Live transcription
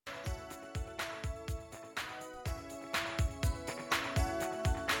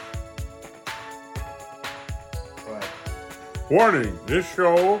Warning, this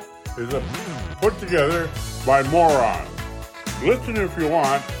show is put together by morons. Listen if you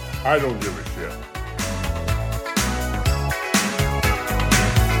want, I don't give a shit.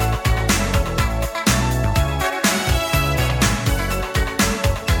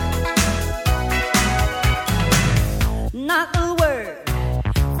 Not a word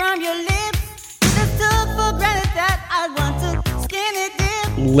from your lips. You just took for granted that I want to skin it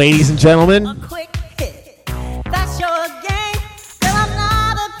dip. Ladies and gentlemen, A quick hit. That's your game. Girl, I'm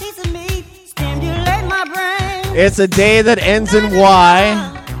not a piece of meat. Stimulate my brain. it's a day that ends in Y,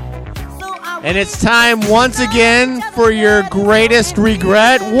 and it's time once again for your greatest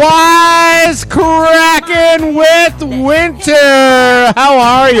regret. Wise cracking with winter. How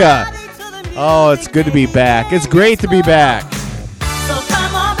are ya? Oh, it's good to be back. It's great to be back. So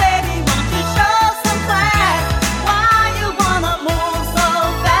come on, baby, won't you show some class? Why you wanna move so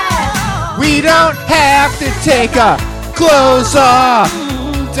fast? We don't have to take our clothes off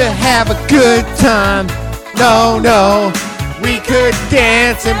to have a good time. No, no, we could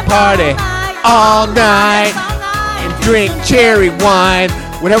dance and party all night and drink cherry wine,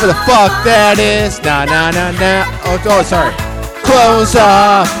 whatever the fuck that is. Nah. Oh, sorry. Clothes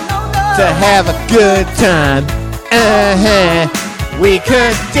off to have a good time. We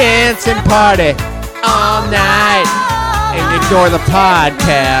could dance and party all night and ignore the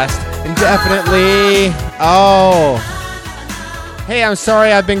podcast indefinitely. Oh. Hey, I'm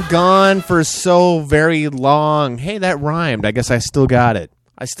sorry I've been gone for so very long. Hey, that rhymed. I guess I still got it.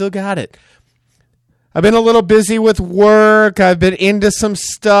 I've been a little busy with work. I've been into some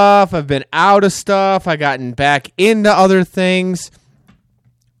stuff. I've been out of stuff. I've gotten back into other things.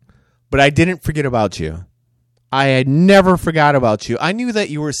 But I didn't forget about you. I had never forgot about you. I knew that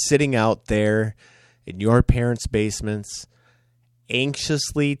you were sitting out there in your parents' basements,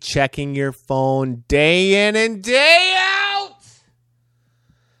 anxiously checking your phone day in and day out.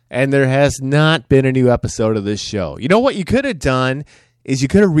 And there has not been a new episode of this show. You know what you could have done is you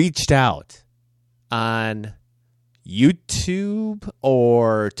could have reached out on YouTube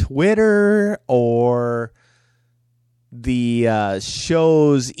or Twitter or the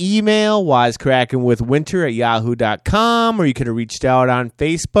show's email, wisecrackingwithwinter@yahoo.com, or you could have reached out on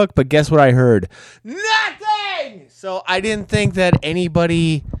Facebook. But guess what I heard? Nothing! So I didn't think that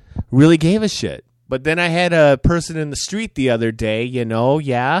anybody really gave a shit. But then I had a person in the street the other day,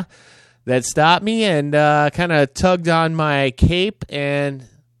 that stopped me and kind of tugged on my cape and,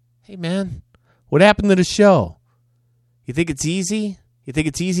 hey, man, what happened to the show? You think it's easy? You think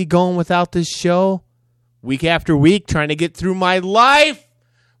it's easy going without this show? Week after week, trying to get through my life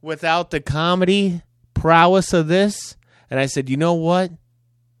without the comedy prowess of this. And I said, you know what?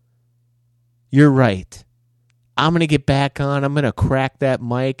 You're right. I'm going to get back on. I'm going to crack that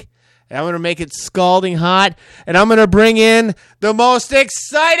mic. And I'm going to make it scalding hot. And I'm going to bring in the most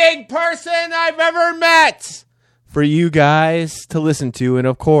exciting person I've ever met for you guys to listen to. And,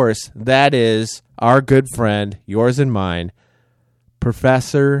 of course, that is our good friend, yours and mine,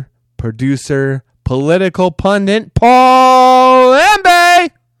 professor, producer, political pundit, Paul Embe.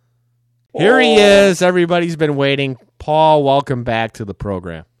 Here he is. Everybody's been waiting. Paul, welcome back to the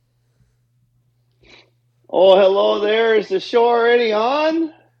program. Oh, hello there. Is the show already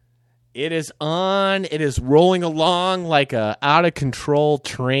on? It is on. It is rolling along like a out-of-control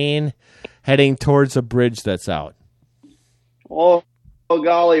train heading towards a bridge that's out. Oh,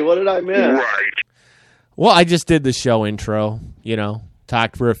 golly. What did I miss? Right. Well, I just did the show intro,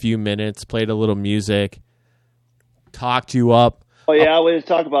 talked for a few minutes, played a little music, talked you up. Oh, yeah. What did you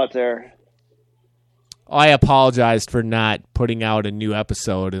talk about there? I apologized for not putting out a new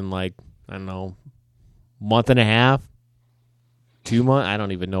episode in month and a half, 2 months. I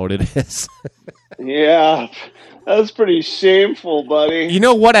don't even know what it is. Yeah. That's pretty shameful, buddy. You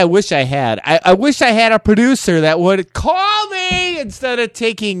know what I wish I had? I wish I had a producer that would call me instead of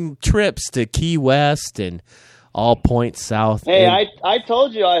taking trips to Key West and all points south. Hey, I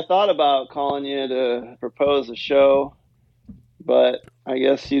told you I thought about calling you to propose a show, but I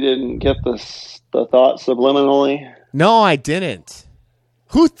guess you didn't get the thought subliminally. No, I didn't.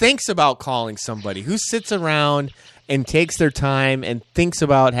 Who thinks about calling somebody? Who sits around and takes their time and thinks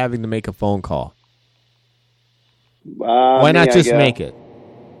about having to make a phone call? Why not just make it?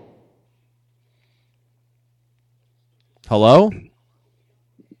 Hello?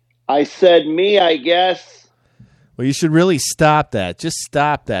 I said me, I guess. Well, you should really stop that. Just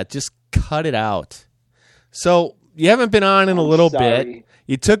stop that. Just cut it out. So, you haven't been on in a little bit.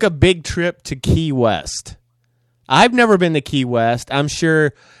 You took a big trip to Key West. I've never been to Key West. I'm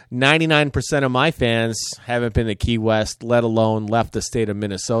sure 99% of my fans haven't been to Key West, let alone left the state of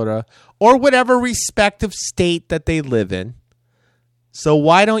Minnesota or whatever respective state that they live in. So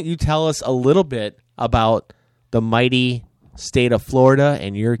why don't you tell us a little bit about the mighty state of Florida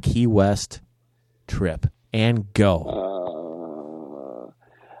and your Key West trip? And go.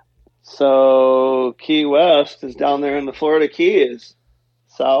 So Key West is down there in the Florida Keys,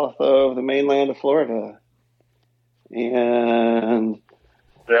 south of the mainland of Florida. And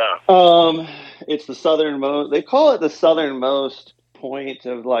it's the southernmost, they call it the southernmost point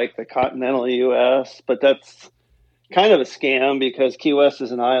of like the continental U.S., but that's kind of a scam because Key West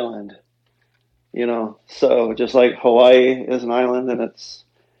is an island, so just like Hawaii is an island and it's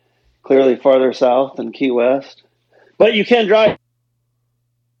clearly farther south than Key West, but you can drive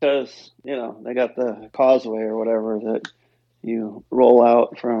because, they got the causeway or whatever that you roll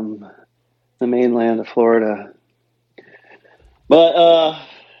out from the mainland of Florida. But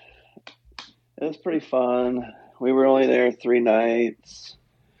it was pretty fun. We were only there 3 nights.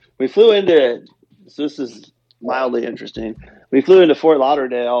 We flew into, so this is mildly interesting. We flew into Fort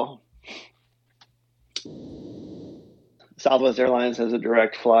Lauderdale. Southwest Airlines has a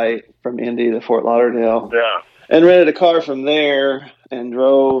direct flight from Indy to Fort Lauderdale. Yeah. And rented a car from there and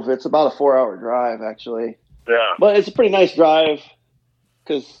drove. It's about a 4-hour drive, actually. Yeah. But it's a pretty nice drive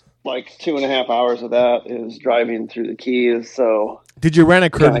because like 2.5 hours of that is driving through the Keys. So did you rent a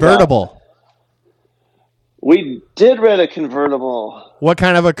convertible? We did rent a convertible. What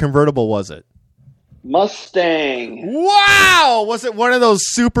kind of a convertible was it? Mustang. Wow! Was it one of those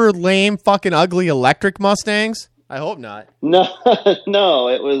super lame, fucking ugly electric Mustangs? I hope not. No, no,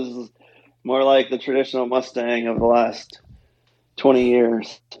 it was more like the traditional Mustang of the last 20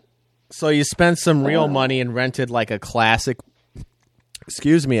 years. So you spent some real money and rented like a classic,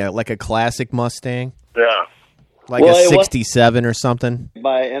 like a classic Mustang? Yeah. Like a 67 or something?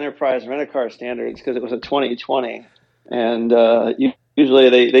 By enterprise rent-a-car standards, because it was a 2020. And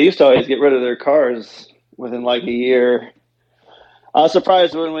usually they used to always get rid of their cars within like a year. I was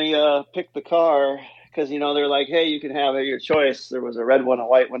surprised when we picked the car, because, they're like, hey, you can have your choice. There was a red one, a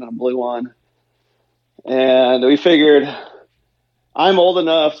white one, and a blue one. And we figured, I'm old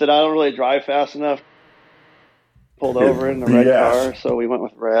enough that I don't really drive fast enough. Pulled over in the red car, so we went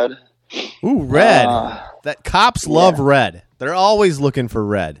with red. Ooh, red. That cops love red. They're always looking for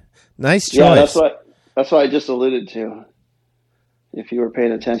red. Nice choice. Yeah, that's what I just alluded to, if you were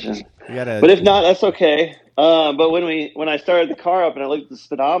paying attention. But if not, that's okay. But when I started the car up and I looked at the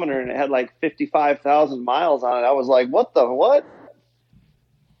speedometer and it had like 55,000 miles on it, I was like, what the what?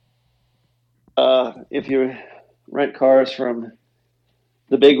 If you rent cars from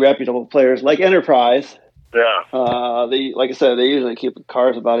the big reputable players like Enterprise, like I said, they usually keep the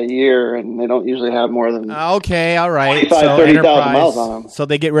cars about a year, and they don't usually have more than okay, all right. 30,000 miles on them. So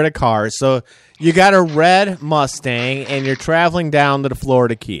they get rid of cars. So you got a red Mustang, and you're traveling down to the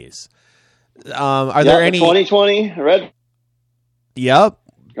Florida Keys. Are there any 2020 red? Yep.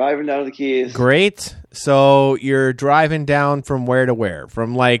 Driving down to the Keys. Great. So you're driving down from where to where?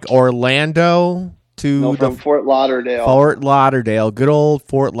 From like Orlando to from Fort Lauderdale. Fort Lauderdale. Good old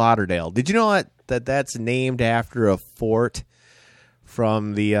Fort Lauderdale. Did you know that's named after a fort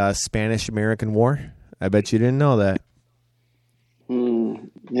from the Spanish-American War? I bet you didn't know that.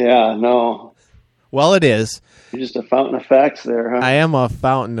 Yeah, no. Well, it is. You're just a fountain of facts there, huh? I am a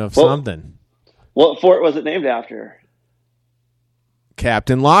fountain of something. What fort was it named after?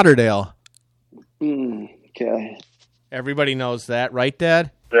 Captain Lauderdale. Okay. Everybody knows that, right,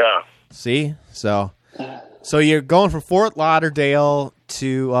 Dad? Yeah. See? So you're going from Fort Lauderdale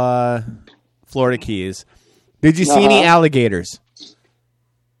to Florida Keys. Did you see any alligators?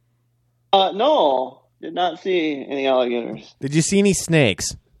 No. Did not see any alligators. Did you see any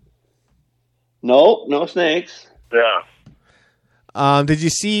snakes? Nope, no snakes. Yeah. Did you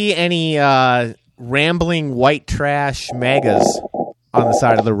see any rambling white trash magas on the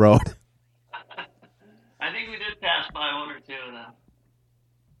side of the road? I think we did pass by one or two of them.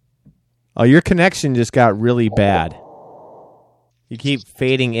 Oh, your connection just got really bad. You keep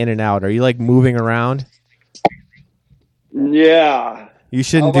fading in and out. Are you like moving around? Yeah. You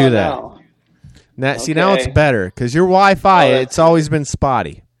shouldn't do that. Now, see, now it's better because your Wi-Fi, it's always been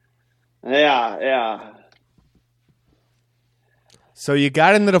spotty. Yeah. So you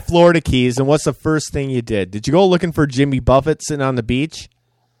got into the Florida Keys, and what's the first thing you did? Did you go looking for Jimmy Buffett sitting on the beach?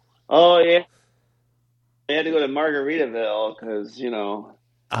 Oh, yeah. I had to go to Margaritaville because, Jimmy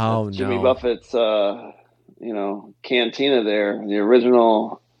Buffett's, cantina there, the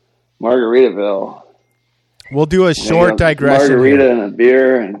original Margaritaville. We'll do a short digression. Margarita and a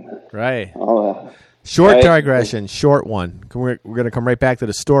beer and right. all that. Short digression, short one. We're going to come right back to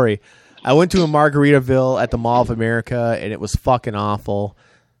the story. I went to a Margaritaville at the Mall of America, and it was fucking awful.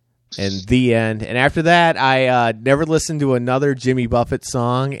 And the end. And after that, I never listened to another Jimmy Buffett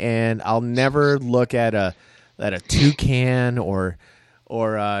song, and I'll never look at a toucan or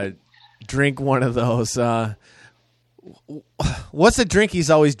drink one of those. What's the drink he's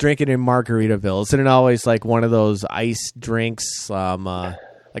always drinking in Margaritaville? Isn't it always like one of those ice drinks,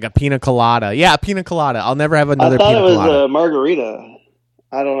 like a pina colada? Yeah, a pina colada. I'll never have another I thought pina it was colada. a margarita.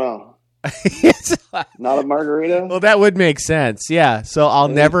 I don't know. Not a margarita? Well, that would make sense. Yeah. So I'll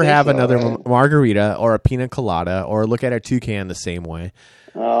I never think have so, another right? margarita or a pina colada or look at a toucan the same way.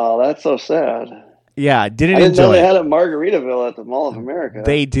 Oh, that's so sad. Yeah, didn't I didn't know enjoy they it. had a Margaritaville at the Mall of America.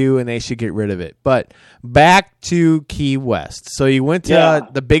 They do, and they should get rid of it. But back to Key West. So you went to Yeah.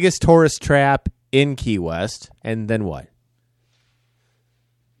 the biggest tourist trap in Key West, and then what?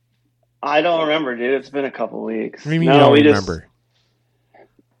 I don't remember, dude. It's been a couple weeks. What do you mean you don't remember?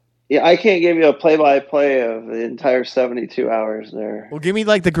 Yeah, I can't give you a play-by-play of the entire 72 hours there. Well, give me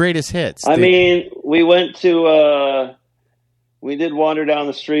like the greatest hits. I mean, we went to, we did wander down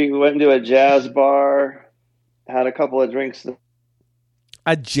the street. We went into a jazz bar, had a couple of drinks.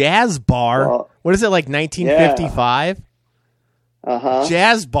 A jazz bar? Well, What is it, like 1955? Uh-huh.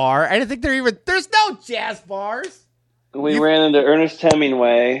 Jazz bar? I didn't think there's no jazz bars. We ran into Ernest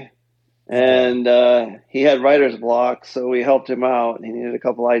Hemingway, and he had writer's block, so we helped him out. He needed a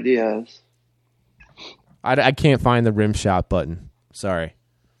couple ideas. I can't find the rim shot button. Sorry.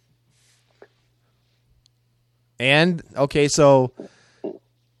 And, okay, so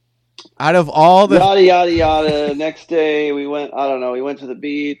out of all the... Yada, yada, yada. Next day, we went to the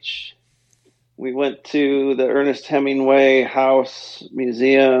beach. We went to the Ernest Hemingway House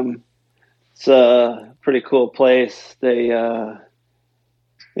Museum. It's a pretty cool place. They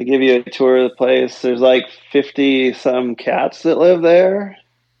give you a tour of the place. There's like 50-some cats that live there.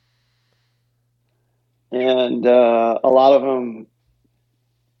 And a lot of them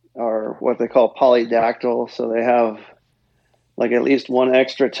are what they call polydactyl, so they have like at least one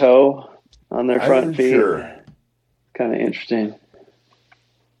extra toe on their front feet. Sure. Kind of interesting.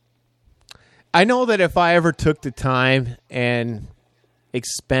 I know that if I ever took the time and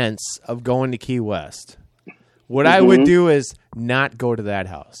expense of going to Key West, what I would do is not go to that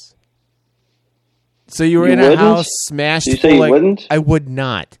house. So you were You in wouldn't? a house smashed You say full you of... wouldn't? I would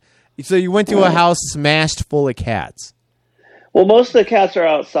not. So you went to a house smashed full of cats. Well, most of the cats are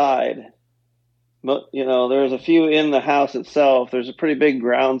outside. But, there's a few in the house itself. There's a pretty big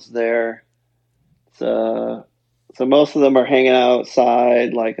grounds there. So most of them are hanging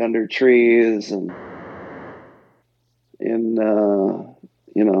outside, like under trees and in,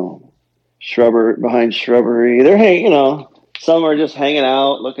 behind shrubbery. They're hanging, some are just hanging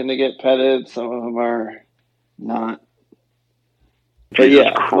out, looking to get petted. Some of them are not. But Jesus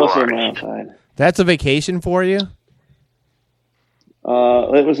yeah, most of them are Christ. outside. That's a vacation for you?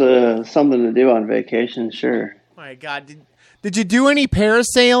 It was something to do on vacation, sure. My God. Did you do any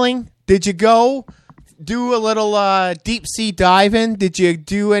parasailing? Did you go do a little deep sea diving? Did you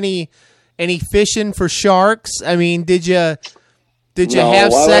do any fishing for sharks? I mean, did you have Why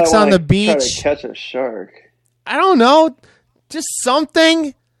would sex I on wanna the beach? Try to catch a shark. I don't know. Just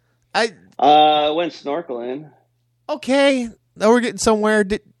something. Went snorkeling. Okay. Now we're getting somewhere.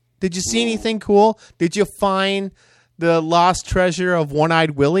 Did you see anything cool? Did you find the lost treasure of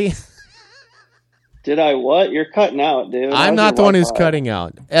One-Eyed Willie? Did I what? You're cutting out, dude. I'm not the one who's cutting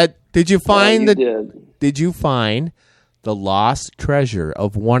out. Did you find Did you find the lost treasure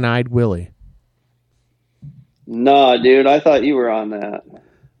of One-Eyed Willie? No, dude. I thought you were on that.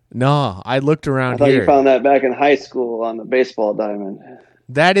 No, I looked I around thought here. you found that back in high school on the baseball diamond.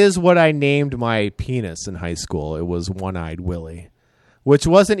 That is what I named my penis in high school. It was One-Eyed Willie, which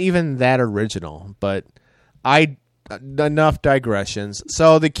wasn't even that original, but enough digressions.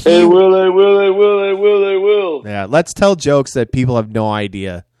 So the key... Hey, Will. Yeah, let's tell jokes that people have no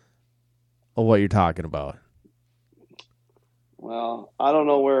idea of what you're talking about. Well, I don't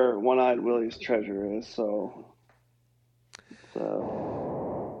know where One-Eyed Willie's treasure is, so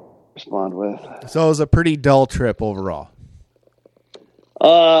respond with. So it was a pretty dull trip overall.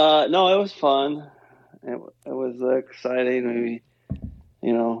 No, it was fun. It was exciting. We,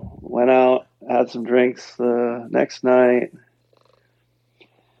 went out, had some drinks the next night,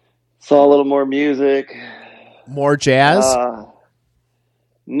 saw a little more music. More jazz?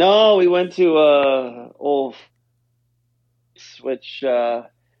 No, we went to Old, which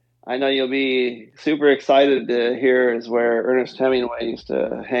I know you'll be super excited to hear is where Ernest Hemingway used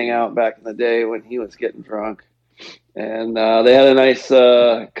to hang out back in the day when he was getting drunk. And they had a nice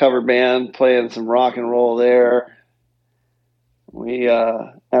cover band playing some rock and roll there. We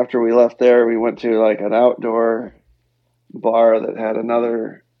after we left there, we went to like an outdoor bar that had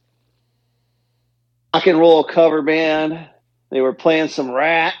another rock and roll cover band. They were playing some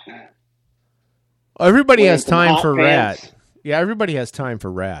Rat. Everybody has Wearing some time hot for pants. Rat. Yeah, everybody has time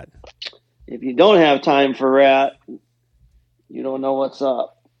for Rat. If you don't have time for Rat, you don't know what's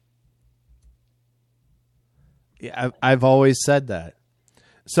up. Yeah, I've always said that.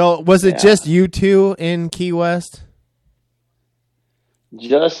 So was it Yeah. just you two in Key West?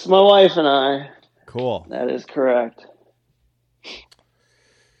 Just my wife and I. Cool. That is correct.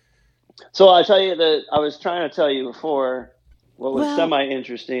 So I tell you that I was trying to tell you before. What was Well-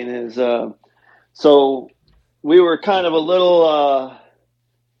 semi-interesting is, so we were kind of a little,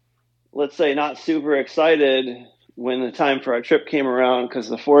 let's say, not super excited when the time for our trip came around because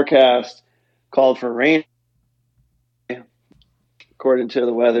the forecast called for rain, according to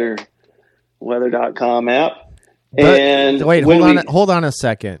the weather.com app. And wait, when hold on a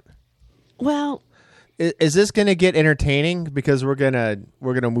second. Well, Is this going to get entertaining? Because we're gonna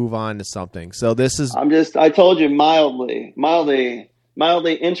move on to something. So this is I told you mildly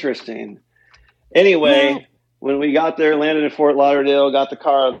interesting. Anyway, Well- when we got there, landed in Fort Lauderdale, got the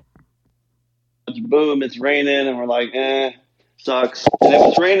car, boom, it's raining, and we're like, sucks. And it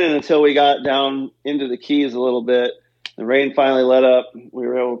was raining until we got down into the Keys a little bit. The rain finally let up. We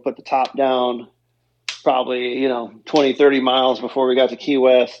were able to put the top down probably, 20, 30 miles before we got to Key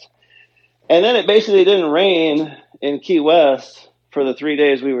West. And then it basically didn't rain in Key West for the 3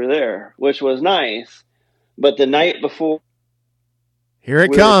 days we were there, which was nice. But the night before here it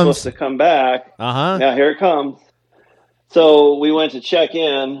we were comes. supposed to come back, Uh-huh. yeah, here it comes. So we went to check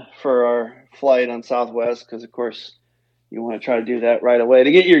in for our flight on Southwest because, of course, you want to try to do that right away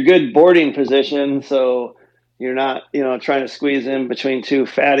to get your good boarding position so you're not, trying to squeeze in between two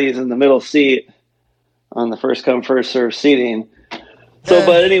fatties in the middle seat on the first come, first serve seating. So,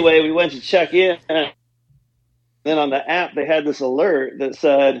 but anyway, we went to check in. Then on the app, they had this alert that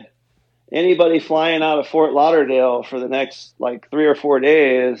said, anybody flying out of Fort Lauderdale for the next 3 or 4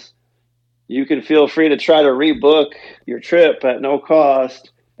 days, you can feel free to try to rebook your trip at no cost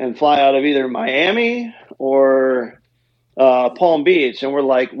and fly out of either Miami or Palm Beach. And we're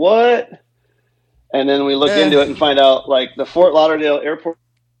like, what? And then we look into it and find out the Fort Lauderdale airport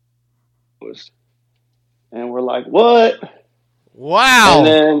closed. And we're like, what? Wow.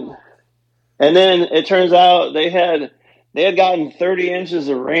 And then it turns out they had gotten 30 inches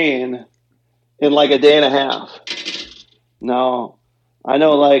of rain in a day and a half. Now, I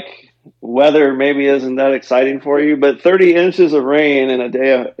know weather maybe isn't that exciting for you, but 30 inches of rain in a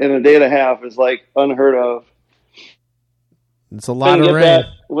day and a half is unheard of. It's a lot You of get rain. that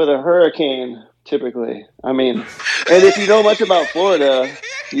with a hurricane typically. I mean, and if you know much about Florida,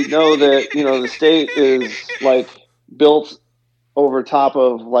 you know that the state is built over top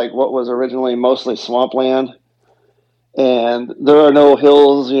of what was originally mostly swampland, and there are no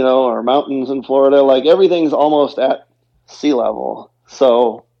hills, or mountains in Florida. Everything's almost at sea level.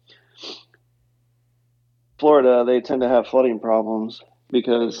 So Florida, they tend to have flooding problems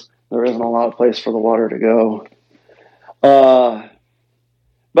because there isn't a lot of place for the water to go.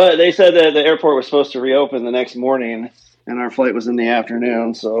 But they said that the airport was supposed to reopen the next morning, and our flight was in the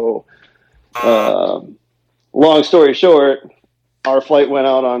afternoon. So, long story short, our flight went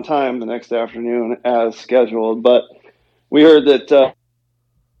out on time the next afternoon as scheduled. But we heard that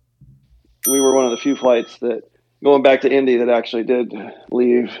we were one of the few flights that going back to Indy that actually did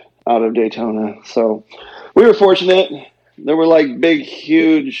leave out of Daytona. So we were fortunate. There were big,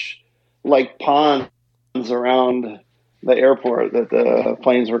 huge, ponds around the airport that the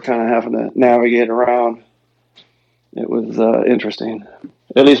planes were kind of having to navigate around. It was interesting,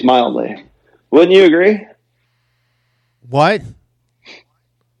 at least mildly. Wouldn't you agree? What?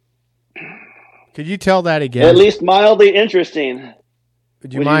 Could you tell that again? At least mildly interesting.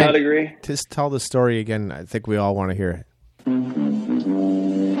 Would you Would mind you not agree? just tell the story again? I think we all want to hear it.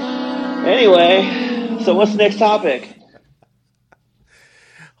 Anyway, so what's the next topic?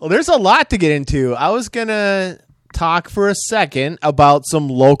 Well, there's a lot to get into. I was going to talk for a second about some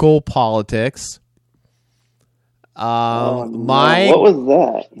local politics. No. My What was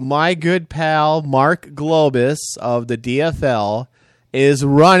that? my good pal Mark Globus of the DFL is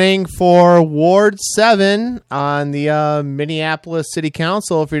running for Ward 7 on the Minneapolis City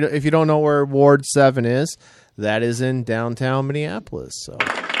Council. If you don't know where Ward 7 is, that is in downtown Minneapolis. So,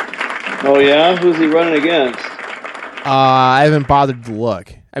 Oh yeah, who's he running against? I haven't bothered to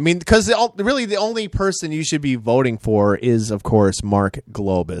look. I mean, because really the only person you should be voting for is, of course, Mark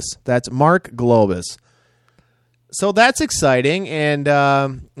Globus. That's Mark Globus. So that's exciting. And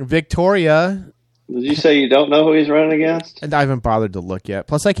Victoria, Did you say you don't know who he's running against? and I haven't bothered to look yet.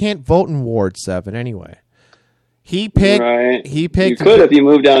 Plus, I can't vote in Ward 7 anyway. He picked. Right. He You picked. could if you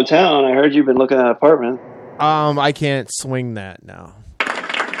moved downtown. I heard you've been looking at an apartment. I can't swing that now.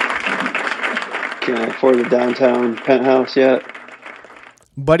 Can't afford the downtown penthouse yet.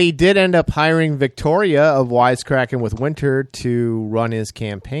 But he did end up hiring Victoria of Wisecracking with Winter to run his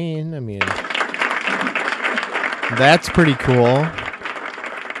campaign. I mean, that's pretty cool.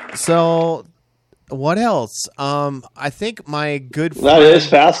 So, what else? I think my good friend... That is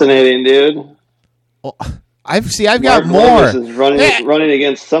fascinating, dude. Well, I've got Mark more. Lewis is running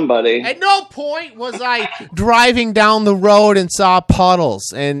against somebody. At no point was I driving down the road and saw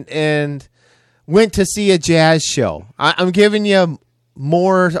puddles and went to see a jazz show. I'm giving you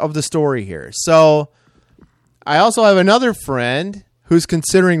more of the story here. So I also have another friend who's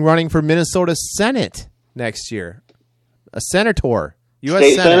considering running for Minnesota Senate next year. A senator. U.S.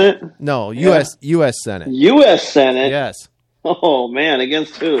 State Senate? No, Yeah. U.S. Senate. U.S. Senate? Yes. Oh, man.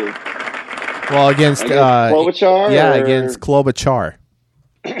 Against who? Well, against Klobuchar? Yeah, or? against Klobuchar.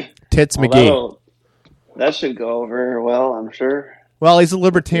 Tits Well, McGee. that should go over well, I'm sure. Well, he's a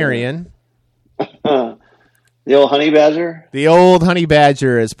libertarian. The old honey badger? The old honey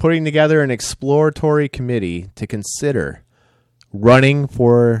badger is putting together an exploratory committee to consider running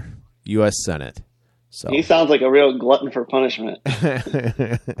for U.S. Senate. So He sounds like a real glutton for punishment.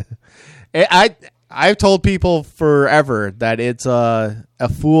 I've told people forever that it's a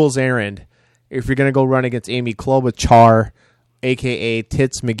fool's errand if you're going to go run against Amy Klobuchar, a.k.a.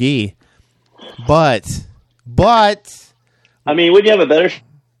 Tits McGee. But I mean, would you have a better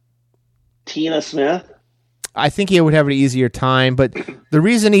Tina Smith? I think he would have an easier time. But the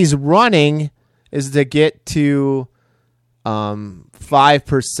reason he's running is to get to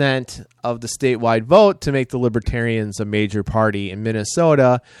 5% of the statewide vote to make the Libertarians a major party in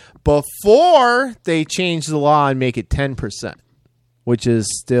Minnesota before they change the law and make it 10%, which is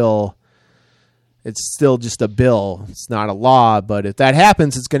still just a bill. It's not a law, but if that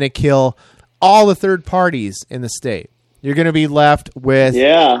happens, it's going to kill all the third parties in the state. You're going to be left with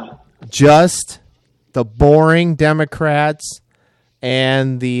just the boring Democrats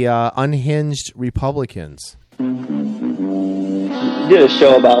and the unhinged Republicans. You did a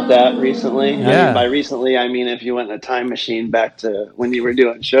show about that recently. Yeah. I mean, by recently, I mean if you went in a time machine back to when you were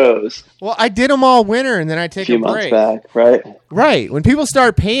doing shows Well, I did them all winter, and then I a take few a months break. back, right? Right. When people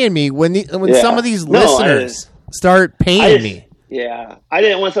start paying me, when Yeah. some of these No, listeners start paying me. Yeah. I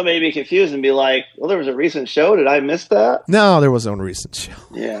didn't want somebody to be confused and be like, well, there was a recent show. Did I miss that? No, there was no recent show.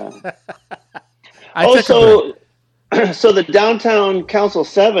 Yeah. I took a break. So the Downtown Council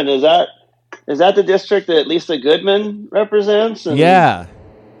 7, is that the district that Lisa Goodman represents? And Yeah.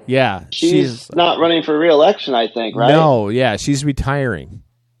 She's not running for re-election, I think, right? No, yeah, she's retiring.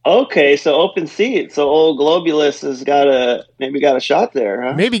 Okay, so open seat. So old Globulus has maybe got a shot there,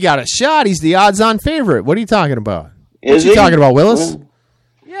 huh? Maybe got a shot. He's the odds-on favorite. What are you talking about? Is What you he? talking about, Willis? Well,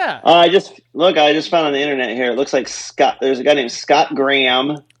 Yeah. I just found on the internet here. It looks like there's a guy named Scott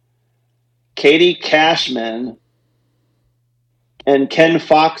Graham, Katie Cashman, and Ken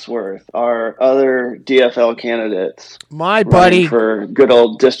Foxworth are other DFL candidates. My running buddy for good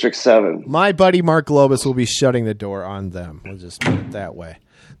old District 7. Mark Globus will be shutting the door on them. We'll just put it that way.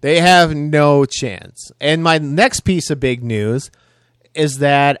 They have no chance. And my next piece of big news is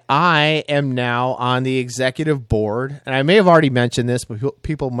that I am now on the executive board, and I may have already mentioned this, but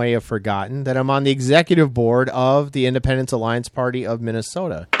people may have forgotten that I'm on the executive board of the Independence Alliance Party of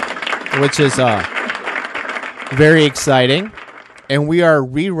Minnesota, which is very exciting. And we are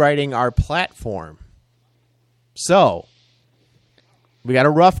rewriting our platform. So, we got a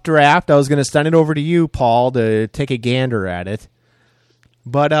rough draft. I was going to send it over to you, Paul, to take a gander at it.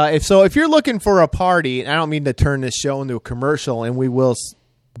 But if you're looking for a party, and I don't mean to turn this show into a commercial, and we will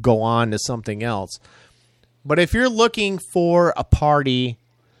go on to something else. But if you're looking for a party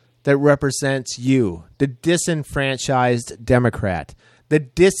that represents you, the disenfranchised Democrat, the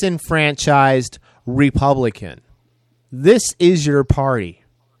disenfranchised Republican, this is your party,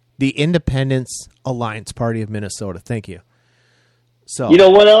 the Independence Alliance Party of Minnesota. Thank you. So, You know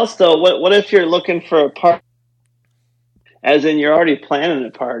what else though? What if you're looking for a party, as in you're already planning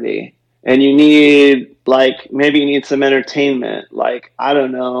a party, and you need maybe you need some entertainment, I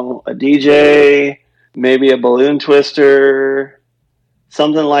don't know, a DJ, maybe a balloon twister,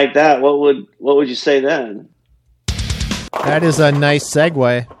 something like that. What would you say then? that is a nice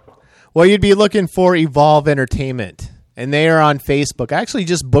segue. Well, you'd be looking for Evolve Entertainment. And they are on Facebook. I actually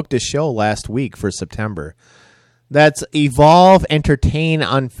just booked a show last week for September. That's Evolve Entertain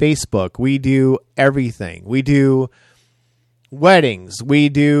on Facebook. We do everything. We do weddings. We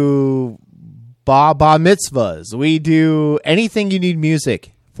do bar mitzvahs. We do anything you need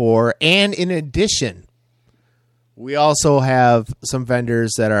music for. And in addition, We also have some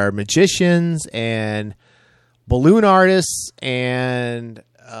vendors that are magicians and balloon artists, and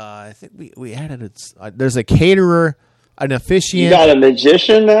I think we added there's a caterer, an officiant. You got a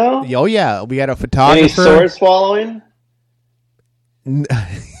magician now? Oh yeah, we got a Any photographer. sword swallowing?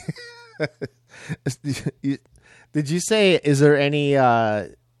 Did you say? Is there any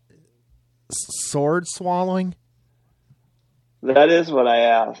sword swallowing? That is what I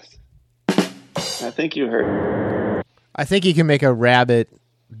asked. I think you heard. I think you can make a rabbit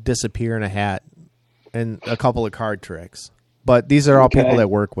disappear in a hat and a couple of card tricks. But these are all people that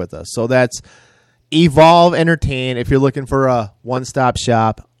work with us. So that's Evolve Entertain. If you're looking for a one-stop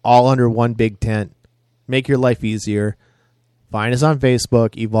shop, all under one big tent, make your life easier. Find us on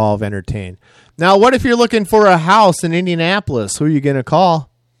Facebook, Evolve Entertain. Now, what if you're looking for a house in Indianapolis? Who are you going to call?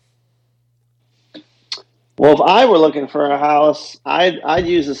 Well, if I were looking for a house, I'd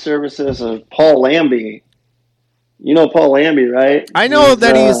use the services of Paul Lambie. You know Paul Lambie, right? I know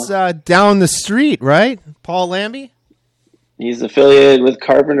that he's down the street, right? Paul Lambie? He's affiliated with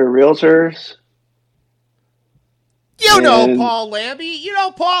Carpenter Realtors. You know Paul Lambie. You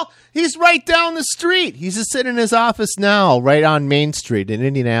know Paul. He's right down the street. He's just sitting in his office now, right on Main Street in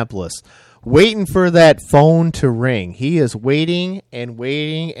Indianapolis, waiting for that phone to ring. He is waiting and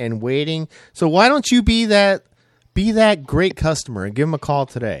waiting and waiting. So why don't you be that great customer and give him a call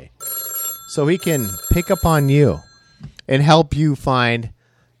today so he can pick up on you and help you find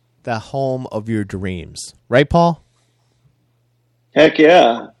the home of your dreams. Right, Paul? Heck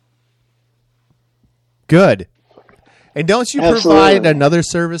yeah. Good. And don't you Absolutely. provide another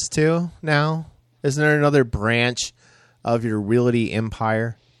service too now? Isn't there another branch of your realty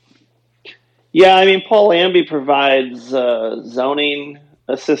empire? Yeah, I mean, Paul Lambie provides zoning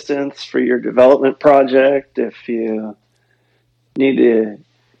assistance for your development project. If you need to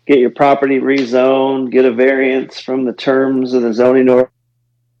get your property rezoned, get a variance from the terms of the zoning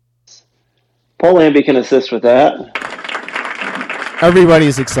ordinance, Paul Lambie can assist with that.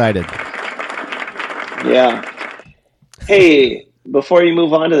 Everybody's excited. Yeah. Hey, before you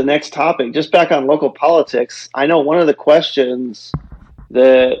move on to the next topic, just back on local politics, I know one of the questions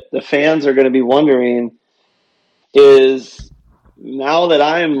that the fans are going to be wondering is, now that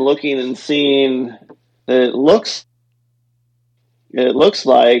I'm looking and seeing that it looks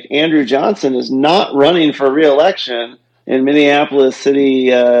like Andrew Johnson is not running for re-election in Minneapolis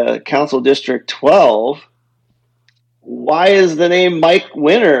City Council District 12, why is the name Mike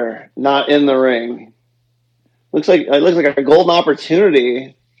Winter not in the ring? Looks like a golden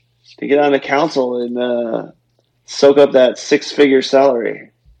opportunity to get on the council and soak up that six-figure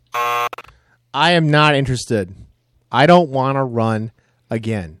salary. I am not interested. I don't want to run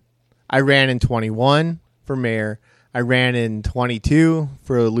again. I ran in 21 for mayor. I ran in 22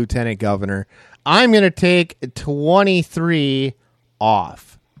 for lieutenant governor. I'm going to take 23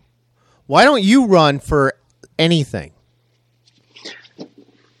 off. Why don't you run for anything?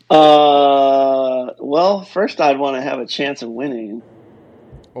 Well, first I'd want to have a chance of winning.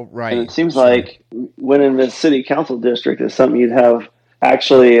 Oh, right. And it seems like winning the city council district is something you'd have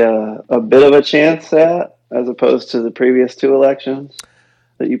actually a bit of a chance at, as opposed to the previous two elections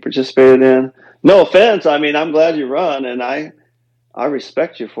that you participated in. No offense. I mean, I'm glad you run, and I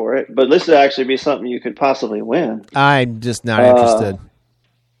respect you for it. But this would actually be something you could possibly win. I'm just not interested.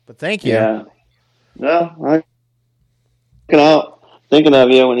 But thank you. Yeah. No, I'm thinking of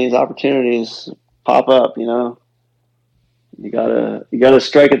you when these opportunities pop up. You know, you gotta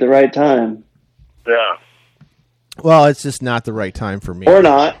strike at the right time. Yeah. Well, it's just not the right time for me. Or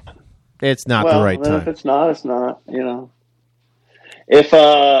not. It's not Well, the right then time. If it's not, it's not. You know, if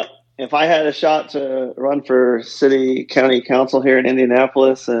I had a shot to run for city county council here in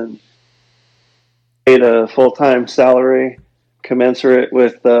Indianapolis and paid a full-time salary commensurate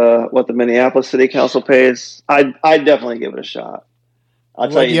with what the Minneapolis City Council pays, I'd definitely give it a shot. I'll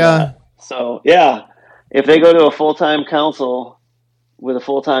tell you that. So yeah, if they go to a full-time council with a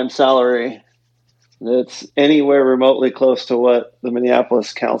full-time salary that's anywhere remotely close to what the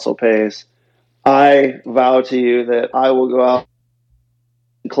Minneapolis Council pays, I vow to you that I will go out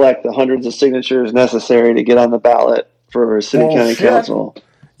and collect the hundreds of signatures necessary to get on the ballot for city county council.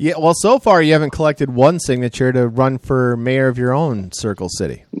 Yeah, well, so far you haven't collected one signature to run for mayor of your own Circle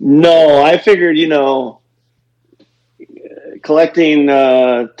City. No, I figured, collecting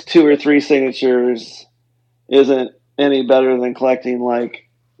 2 or 3 signatures isn't any better than collecting like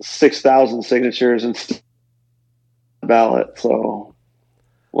 6,000 signatures and ballot. So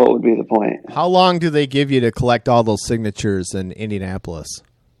what would be the point? How long do they give you to collect all those signatures in Indianapolis?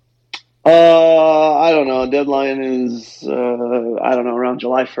 I don't know. Deadline is, around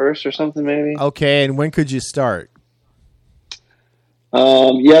July 1st or something maybe. Okay, and when could you start?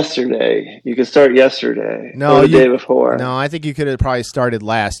 Yesterday. You could start yesterday. No, or the day before. No, I think you could have probably started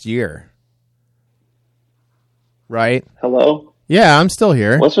last year. Right? Hello? Yeah, I'm still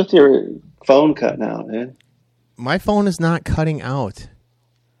here. What's with your phone cutting out, man? My phone is not cutting out.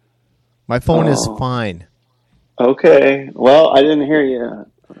 My phone is fine. Okay. Well, I didn't hear you,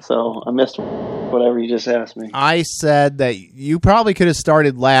 so I missed whatever you just asked me. I said that you probably could have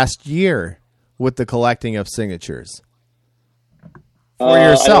started last year with the collecting of signatures. For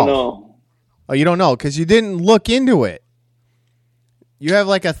yourself. I don't know. Oh, you don't know because you didn't look into it. You have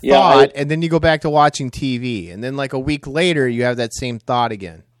like a thought, and then you go back to watching TV, and then like a week later, you have that same thought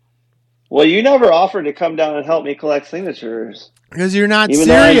again. Well, you never offered to come down and help me collect signatures. Because you're not Even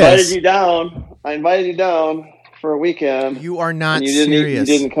serious. though I invited you down for a weekend. You are not serious.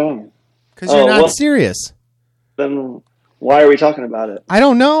 You didn't come. Because you're not serious. Then why are we talking about it? I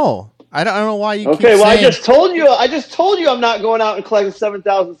don't know. I don't know why you. Okay, keep well, saying, I just told you I'm not going out and collecting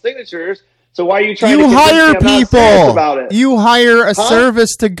 7,000 signatures. So why are you trying to You convince hire me I'm not serious people. about it? You hire a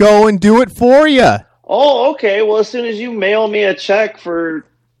service to go and do it for you. Oh, okay. Well, as soon as you mail me a check for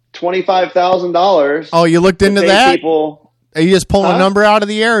 $25,000. Oh, you looked into that? People, Are you just pulling a number out of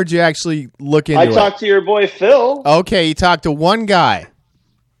the air, or did you actually look into it? I talked to your boy Phil. Okay, you talked to one guy.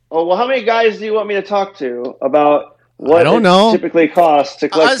 Oh, well, how many guys do you want me to talk to about what I don't know. typically costs to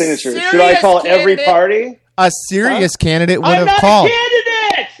collect signatures? Should I serious call every candidate? party? A serious candidate would I'm have called. not a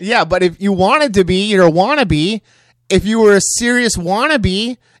candidate! Yeah, but if you wanted to be, you're a wannabe. If you were a serious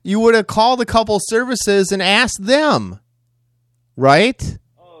wannabe, you would have called a couple services and asked them. Right?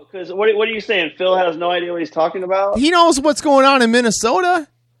 Oh, because what are you saying? Phil has no idea what he's talking about? He knows what's going on in Minnesota.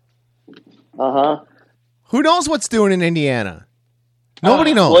 Uh-huh. Who knows what's doing in Indiana?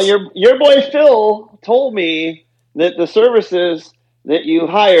 Nobody knows. Well, your boy Phil told me that the services that you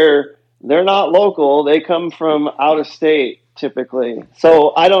hire, they're not local. They come from out of state, typically.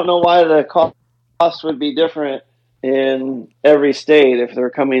 So I don't know why the cost would be different in every state if they're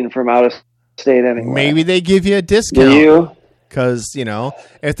coming from out of state anyway. Maybe they give you a discount. Do you? Because,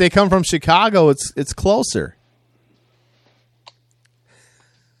 if they come from Chicago, it's closer.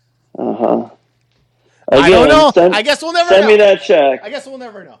 Uh-huh. I don't know. I guess we'll never know. Send me that check. I guess we'll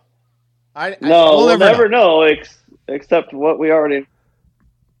never know. We'll never know except what we already.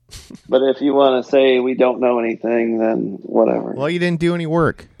 But if you want to say we don't know anything, then whatever. Well, you didn't do any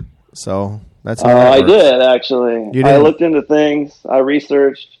work, so that's how I that works. did, actually. You did? I looked into things. I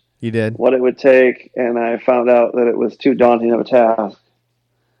researched You did? what it would take, and I found out that it was too daunting of a task.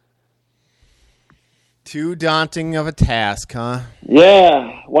 Too daunting of a task, huh?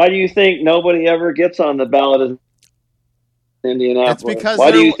 Yeah. Why do you think nobody ever gets on the ballot in Indianapolis? It's because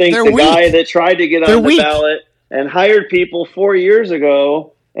Why do you think they're the weak. guy that tried to get They're on the weak. ballot and hired people 4 years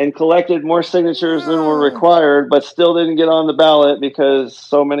ago and collected more signatures than were required, but still didn't get on the ballot because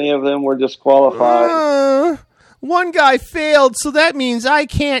so many of them were disqualified? One guy failed, so that means I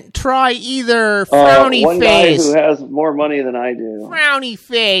can't try either. Frowny one face. guy who has more money than I do. Frowny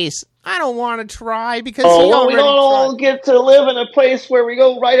face. I don't want to try because Oh, he well, we already don't all tried. get to live in a place where we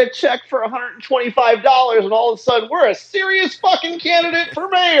go write a check for $125 and all of a sudden we're a serious fucking candidate for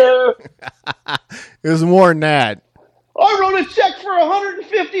mayor. It was more than that. I wrote a check for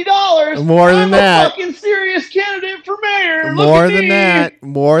 $150. More than I'm that. a fucking serious candidate for mayor. More Look at than me. that.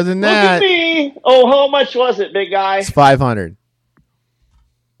 More than Look that. at me. Oh, how much was it, big guy? It's 500.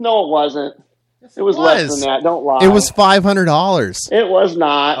 No, it wasn't. It was less than that. Don't lie. It was $500. It was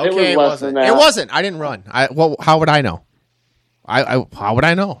not. Okay, it was less than that. It wasn't. I didn't run. How would I know? How would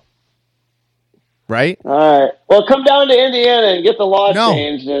I know? Right? All right. Well, come down to Indiana and get the law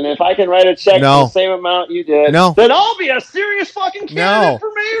changed, and if I can write a check for the same amount you did, then I'll be a serious fucking candidate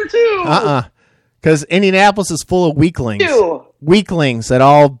for mayor too. Because Indianapolis is full of weaklings. You. Weaklings that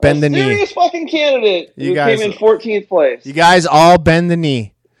all bend the knee. Serious fucking candidate who came in 14th place. You guys all bend the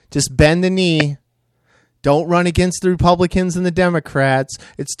knee. Just bend the knee. Don't run against the Republicans and the Democrats.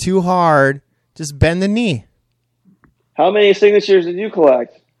 It's too hard. Just bend the knee. How many signatures did you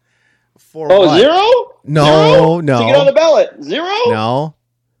collect? For what? Zero? No. To get on the ballot? Zero? No.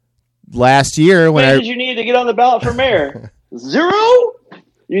 Last year when How many did you need to get on the ballot for mayor? Zero?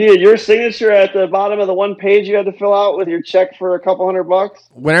 You needed your signature at the bottom of the one page you had to fill out with your check for a couple $100?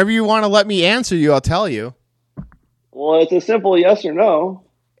 Whenever you want to let me answer you, I'll tell you. Well, it's a simple yes or no.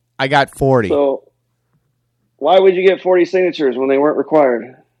 I got 40. So why would you get 40 signatures when they weren't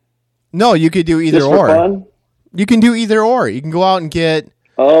required? No, you could do either Just or. for fun? You can do either or. You can go out and get...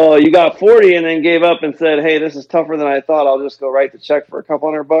 Oh, you got 40 and then gave up and said, hey, this is tougher than I thought. I'll just go write the check for a couple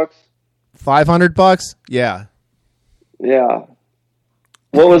 $100? $500? Yeah. Yeah.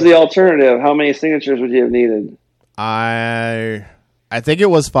 What was the alternative? How many signatures would you have needed? I think it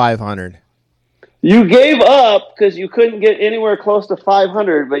was 500. You gave up because you couldn't get anywhere close to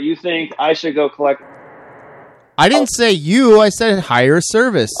 500, but you think I should go collect. I didn't say you. I said hire a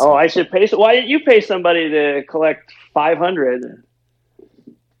service. Oh, I should pay. Why didn't you pay somebody to collect 500?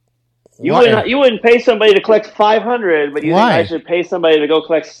 You wouldn't pay somebody to collect 500, but you think I should pay somebody to go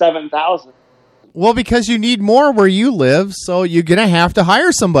collect 7,000. Well, because you need more where you live, so you're gonna have to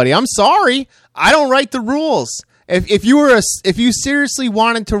hire somebody. I'm sorry, I don't write the rules. If you seriously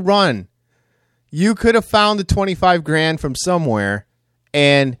wanted to run, you could have found the 25 grand from somewhere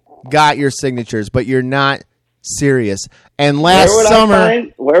and got your signatures, but you're not serious. And last summer,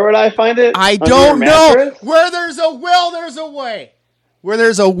 where would I find it? I don't know. Where there's a will, there's a way. Where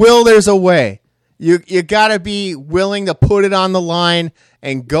there's a will, there's a way. You got to be willing to put it on the line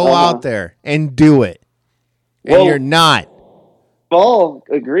and go out there and do it. And you're not. We've all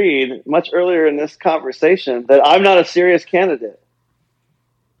agreed much earlier in this conversation that I'm not a serious candidate.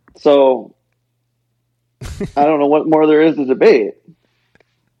 So I don't know what more there is to debate.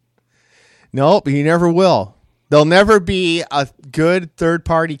 Nope, you never will. There'll never be a good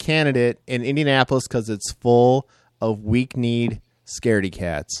third-party candidate in Indianapolis because it's full of weak-kneed scaredy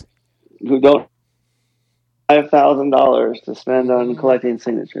cats who don't have $5,000 to spend on collecting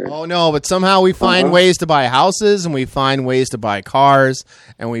signatures. Oh no, but somehow we find ways to buy houses, and we find ways to buy cars,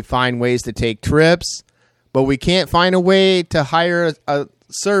 and we find ways to take trips, but we can't find a way to hire a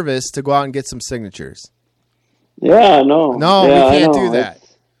service to go out and get some signatures. Yeah, no, we can't do that.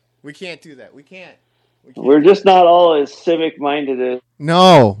 We can't do that. We can't. We're just not all as civic-minded as.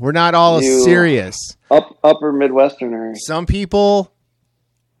 No, we're not all as serious. Upper Midwesterners. Some people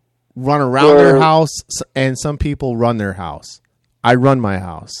run around their house, and some people run their house. I run my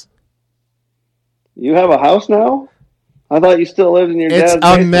house. You have a house now? I thought you still lived in your dad's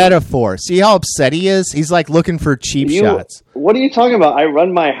basement. It's a metaphor. See how upset he is? He's like looking for cheap shots. What are you talking about? I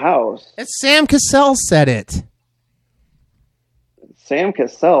run my house. It's Sam Cassell said it. Sam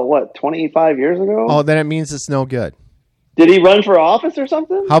Cassell, what, 25 years ago? Oh, then it means it's no good. Did he run for office or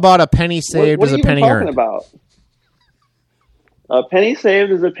something? How about a penny saved is a penny earned? What are you talking about? A penny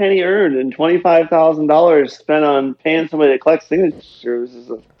saved is a penny earned, and $25,000 spent on paying somebody to collect signatures is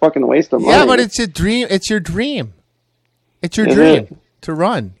a fucking waste of money. Yeah, but it's a dream. It's your dream. It's your dream to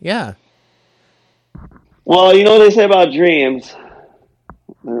run. Yeah. Well, you know what they say about dreams?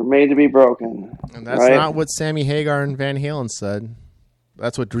 They're made to be broken. And that's not what Sammy Hagar and Van Halen said.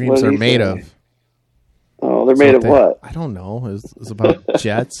 That's what dreams are made of. Oh, they're made of what? I don't know. It's about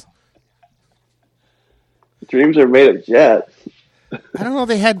jets. Dreams are made of jets. I don't know.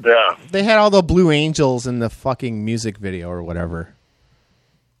 They had all the Blue Angels in the fucking music video or whatever.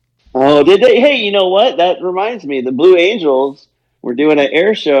 Oh, did they? Hey, you know what? That reminds me. The Blue Angels were doing an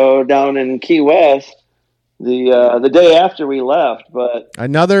air show down in Key West the day after we left. But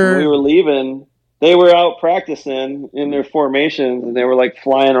when we were leaving, they were out practicing in their formations, and they were like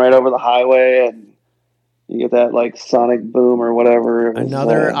flying right over the highway, and you get that like sonic boom or whatever.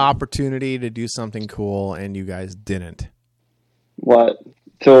 Another opportunity to do something cool, and you guys didn't. What?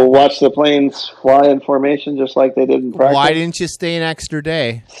 To watch the planes fly in formation just like they did in practice? Why didn't you stay an extra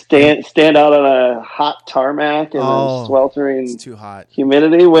day? Stand out on a hot tarmac in a sweltering it's too hot.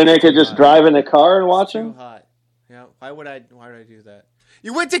 humidity when they could just drive in a car and watch them? Too hot. Yeah. Why would I do that?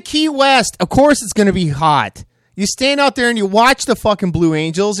 You went to Key West. Of course it's going to be hot. You stand out there and you watch the fucking Blue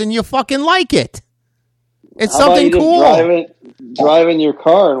Angels and you fucking like it. It's something cool. Drive in your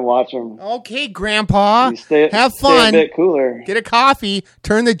car and watch them. Okay, Grandpa. Have fun. Stay a bit cooler. Get a coffee.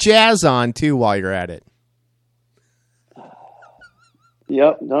 Turn the jazz on, too, while you're at it.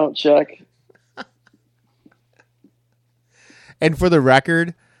 Yep, don't check. And for the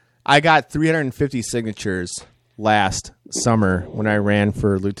record, I got 350 signatures last summer when I ran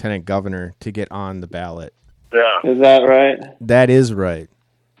for lieutenant governor to get on the ballot. Yeah. Is that right? That is right.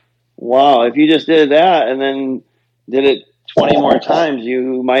 Wow, if you just did that and then did it 20 more times,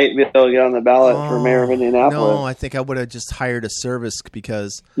 you might be able to get on the ballot for mayor of Indianapolis. No, I think I would have just hired a service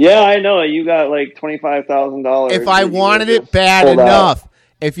because... Yeah, I know. You got like $25,000. If I wanted it bad enough.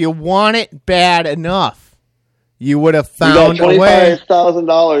 If you want it bad enough, you would have found a way.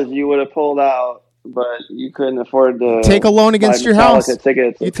 $25,000 you would have pulled out, but you couldn't afford to... Take a loan against your house.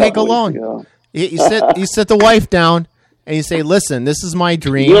 You take a loan. You sit the wife down. And you say, listen, this is my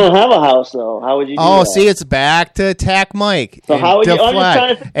dream. You don't have a house, though. How would you do that? Oh, see, it's back to Attack Mike. So how would you...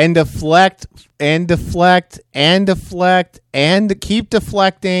 And deflect, and deflect, and deflect, and keep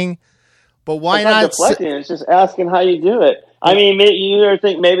deflecting. But why not... deflecting. It's just asking how you do it. I mean, you ever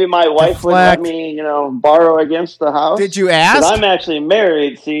think maybe my wife would let me, borrow against the house? Did you ask? 'Cause I'm actually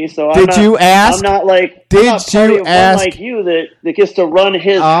married, see, so Did you ask? I'm not like Did I'm not party you of ask? one like you that gets to run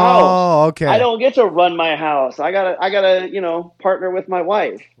his house. Oh, okay. I don't get to run my house. I gotta partner with my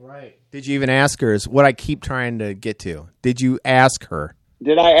wife. Right. Did you even ask her? Is what I keep trying to get to. Did you ask her?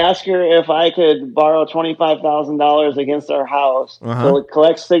 Did I ask her if I could borrow $25,000 against our house to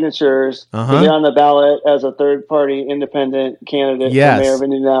collect signatures to get on the ballot as a third-party independent candidate for mayor of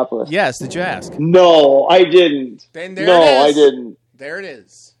Indianapolis? Yes. Did you ask? No, I didn't. Then there it is. I didn't. There it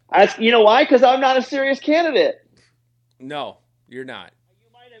is. You know why? Because I'm not a serious candidate. No, you're not. You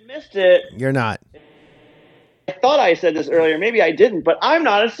might have missed it. You're not. I thought I said this earlier. Maybe I didn't, but I'm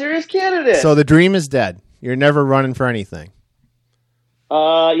not a serious candidate. So the dream is dead. You're never running for anything.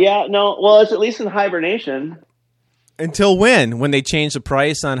 Yeah, no. Well, it's at least in hibernation. Until when? When they change the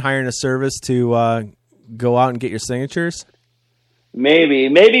price on hiring a service to go out and get your signatures? Maybe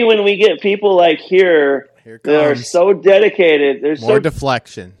when we get people like here that are so dedicated. There's more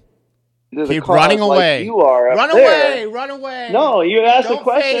deflection. Keep running away. Like you are. Run away. No, you asked a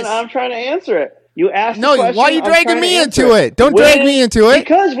question. I'm trying to answer it. You asked no, the question. Why are you dragging me into it? Don't drag me into it.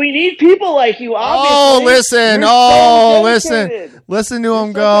 Because we need people like you, obviously. Oh, listen. So listen to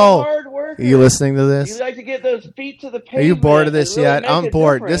him go. Are you listening to this? You like to get those feet to the pavement. Are you bored of this really yet? I'm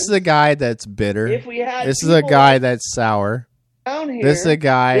bored. Difference. This is a guy that's bitter. If we had this is a guy that's sour. This is a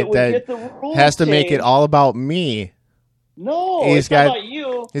guy that has to make it all about me. No, it's not about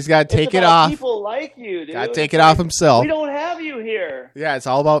you. He's got to take it off. People like you, dude. Got to take it off himself. We don't have you here. Yeah, it's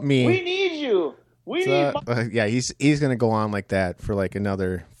all about me. We need you. Yeah, he's gonna go on like that for like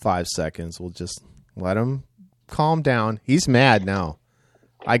another 5 seconds. We'll just let him calm down. He's mad now.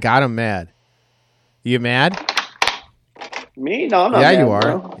 I got him mad. You mad? Me? No, I'm not. Yeah, mad, you are.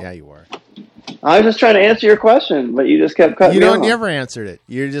 Bro. Yeah, you are. I was just trying to answer your question, but you just kept cutting me off. You never answered it.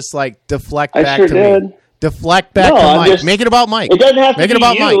 You're just like deflect I back sure to did. me. Deflect back to Mike. Make it about Mike. It doesn't have to make be it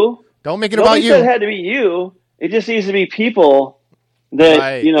about you. Mike. Don't make it about you. Nobody said it had to be you. It just needs to be people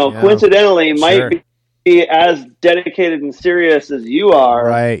that coincidentally might be as dedicated and serious as you are.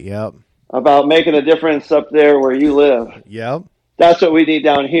 Right. Yep. About making a difference up there where you live. Yep. That's what we need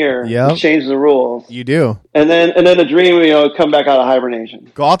down here. Yep. Change the rules. You do. And then the dream, come back out of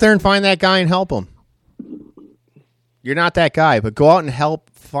hibernation. Go out there and find that guy and help him. You're not that guy, but go out and help.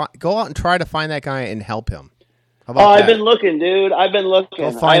 Go out and try to find that guy and help him. How about that? I've been looking, dude. I've been looking.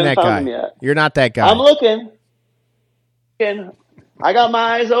 Go find that guy. Yet. You're not that guy. I'm looking. I got my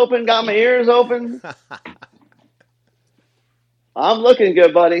eyes open, got my ears open. I'm looking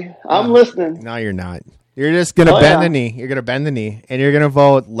good, buddy. I'm listening. No, you're not. You're just going to bend the knee. You're going to bend the knee, and you're going to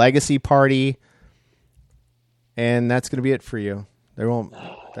vote Legacy Party, and that's going to be it for you. There won't.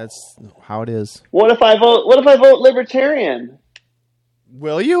 That's how it is. What if I vote Libertarian?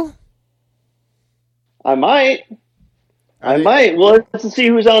 Will you? I might. I might. Well, let's see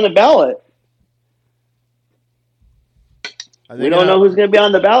who's on the ballot. We don't know who's going to be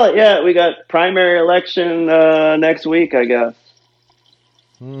on the ballot yet. We got primary election next week, I guess.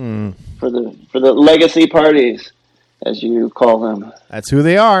 For the legacy parties, as you call them. That's who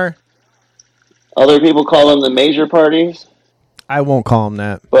they are. Other people call them the major parties. I won't call them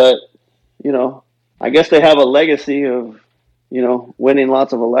that. But, I guess they have a legacy of, winning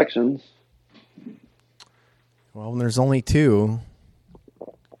lots of elections. Well, there's only two.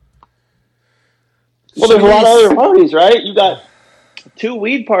 Well, there's a lot of other parties, right? You got two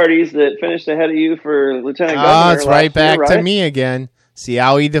weed parties that finished ahead of you for lieutenant governor. It's right back to me again. See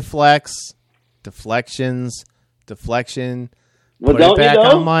how he deflects, deflection. Well, put it back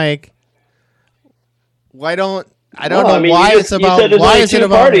on Mike. I don't know why it's about. Why is it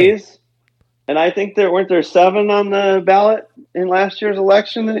about parties? Me? And I think weren't there 7 on the ballot in last year's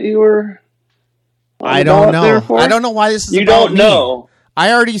election that you were. I don't know. I don't know why this is you about don't know. Me.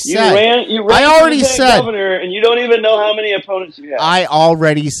 I already said. You ran I already said. Governor, and you don't even know how many opponents you have. I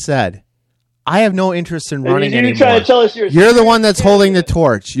already said. I have no interest in running anymore. Try to tell us you're the one that's holding the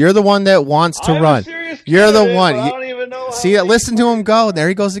torch. You're the one that wants to run. You're the one. I don't even know. See, listen to him go. There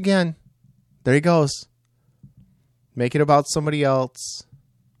he goes again. There he goes. Make it about somebody else.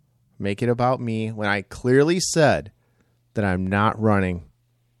 Make it about me when I clearly said that I'm not running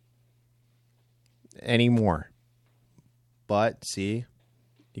anymore. But see,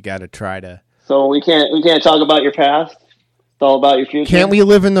 you got to try to. So we can't talk about your past. It's all about your future. Can't we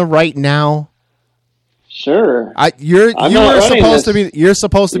live in the right now? Sure. You're supposed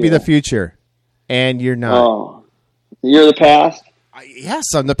to be the future, and you're not. Oh, you're the past. Yes,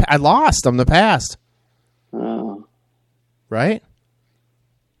 I lost. I'm the past. Oh, right.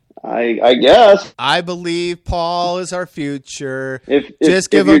 I guess. I believe Paul is our future. If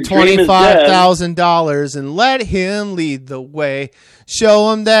Just give your him dream is dead- $25,000 and let him lead the way.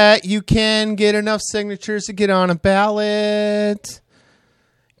 Show him that you can get enough signatures to get on a ballot.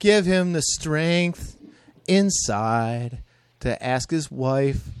 Give him the strength inside to ask his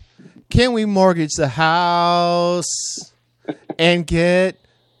wife, can we mortgage the house and get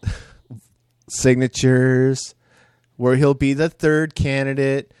signatures where he'll be the third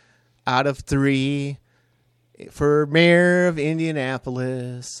candidate out of 3 for mayor of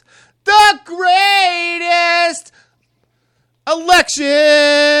Indianapolis. The greatest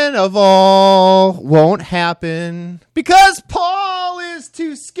election of all won't happen because Paul is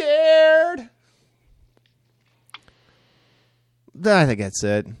too scared. I think that's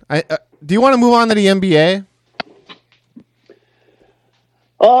it. Do you want to move on to the NBA?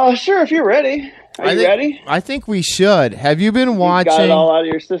 Sure, if you're ready. Are you ready? I think we should. Have you been watching? You got it all out of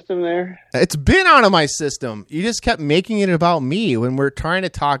your system there? It's been out of my system. You just kept making it about me when we're trying to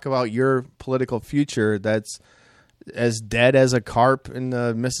talk about your political future that's as dead as a carp in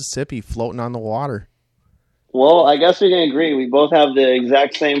the Mississippi floating on the water. Well, I guess we can agree. We both have the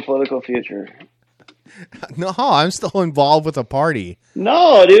exact same political future. No, I'm still involved with a party.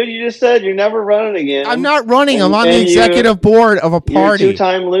 No, dude, you just said you're never running again. I'm not running. I'm on the executive board of a party. You're a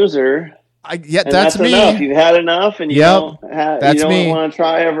 2-time loser. That's me. Enough. You've had enough, and you don't want to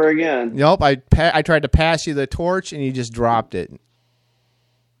try ever again. Nope. I tried to pass you the torch, and you just dropped it.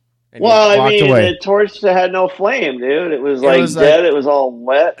 The torch had no flame, dude. It was dead. It was all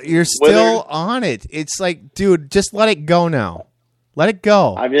wet. You're still on it. It's like, dude, just let it go now. Let it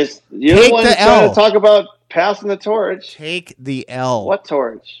go. You're the one trying to talk about passing the torch. Take the L. What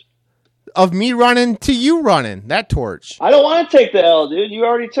torch? Of me running to you running. That torch. I don't want to take the L, dude. You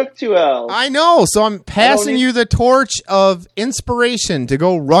already took 2 L's. I know. So I'm passing you the torch of inspiration to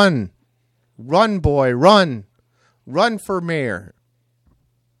go run. Run, boy. Run. Run for mayor.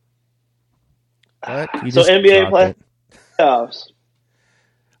 So NBA playoffs.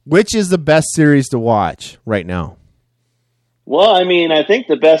 Which is the best series to watch right now? Well, I mean, I think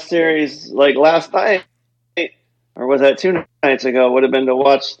the best series, like last night, or was that 2 nights ago, would have been to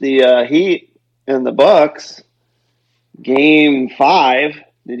watch the Heat and the Bucks, Game 5.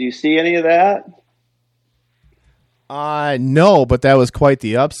 Did you see any of that? No, but that was quite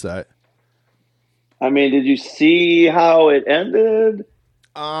the upset. I mean, did you see how it ended?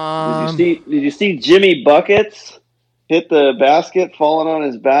 Did you see Jimmy Buckets hit the basket falling on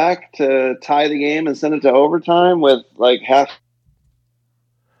his back to tie the game and send it to overtime with like half?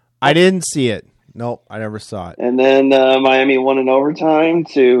 I didn't see it. Nope, I never saw it. And then Miami won in overtime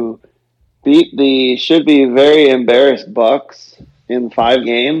to beat the should be very embarrassed Bucks in 5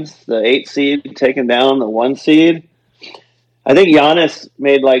 games. The 8 seed taking down the 1 seed. I think Giannis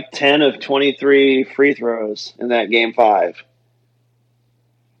made like 10 of 23 free throws in that Game 5.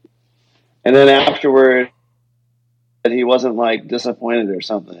 And then afterward, he wasn't like disappointed or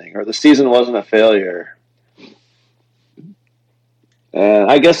something, or the season wasn't a failure.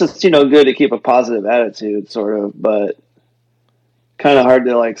 And I guess it's good to keep a positive attitude, sort of, but kind of hard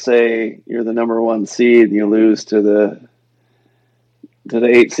to like say you're the number 1 seed and you lose to the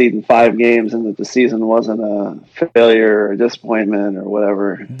 8 seed in 5 games, and that the season wasn't a failure or a disappointment or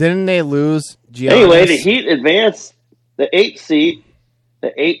whatever. Didn't they lose Giannis? Anyway, the Heat advanced. The 8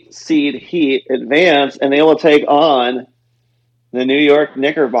 seed Heat advance, and they will take on the New York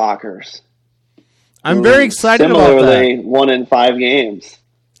Knickerbockers. I'm very excited about that. Similarly, won in 5 games.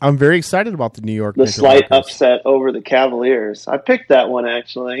 I'm very excited about the New York The Knickerbockers. slight upset over the Cavaliers. I picked that one,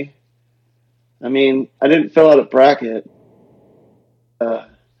 actually. I mean, I didn't fill out a bracket.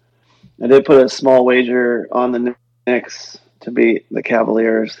 I did put a small wager on the Knicks to beat the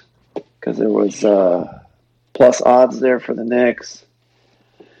Cavaliers because there was plus odds there for the Knicks.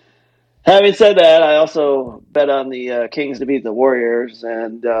 Having said that, I also bet on the Kings to beat the Warriors,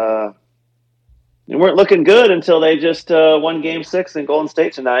 and they weren't looking good until they just won Game 6 in Golden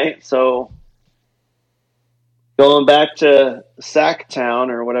State tonight. So going back to Sacktown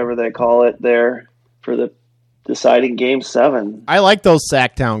or whatever they call it there for the deciding Game 7. I like those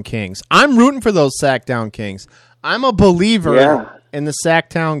Sacktown Kings. I'm rooting for those Sacktown Kings. I'm a believer in the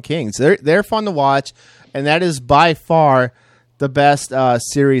Sacktown Kings. They're fun to watch, and that is by far the best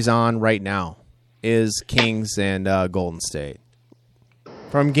series on right now is Kings and Golden State.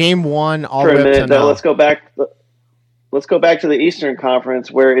 From Game 1 all the way up to now. Let's go back to the Eastern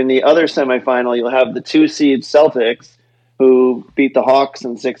Conference, where in the other semifinal you'll have the 2 seed Celtics, who beat the Hawks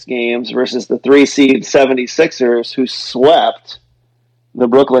in 6 games, versus the 3 seed 76ers, who swept the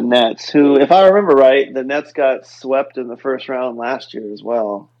Brooklyn Nets, who, if I remember right, the Nets got swept in the first round last year as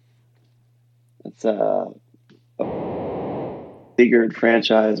well. It's a beleaguered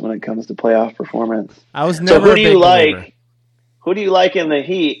franchise when it comes to playoff performance. I was So never who a do big you believer. like? Who do you like in the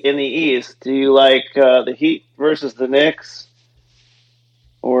Heat in the East? Do you like the Heat versus the Knicks,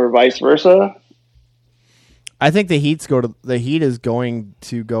 or vice versa? I think the Heat is going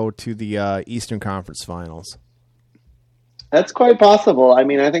to go to the Eastern Conference Finals. That's quite possible. I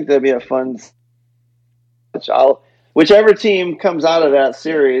mean, I think that'd be a fun. Whichever team comes out of that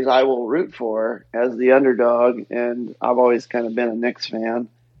series, I will root for as the underdog. And I've always kind of been a Knicks fan,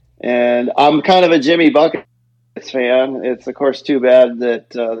 and I'm kind of a Jimmy Buckets fan. It's of course too bad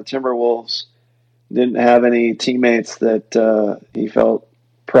that the Timberwolves didn't have any teammates that he felt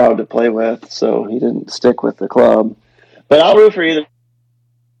proud to play with, so he didn't stick with the club. But I'll root for either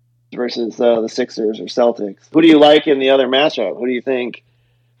versus the Sixers or Celtics. Who do you like in the other matchup? Who do you think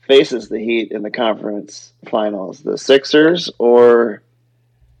faces the Heat in the conference finals? The Sixers or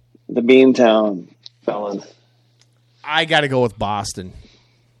the Beantown fellas? I got to go with Boston.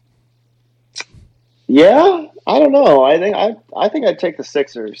 Yeah, I don't know. I think I'd take the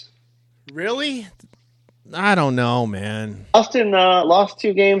Sixers. Really? I don't know, man. Boston lost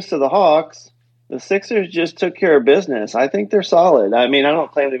 2 games to the Hawks. The Sixers just took care of business. I think they're solid. I mean, I don't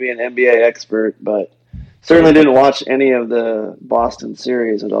claim to be an NBA expert, but certainly didn't watch any of the Boston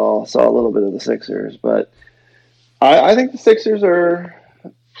series at all. Saw a little bit of the Sixers, but I think the Sixers are.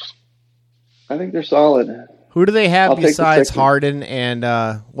 I think they're solid. Who do they have I'll take the besides Sixers. Harden and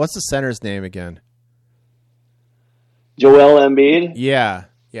what's the center's name again? Joel Embiid. Yeah,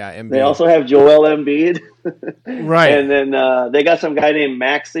 Embiid. They also have Joel Embiid. Right. And then they got some guy named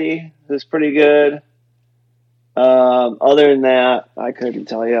Maxey who's pretty good. Other than that, I couldn't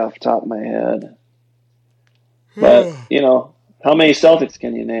tell you off the top of my head. But, how many Celtics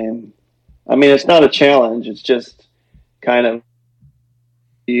can you name? I mean, it's not a challenge. It's just kind of,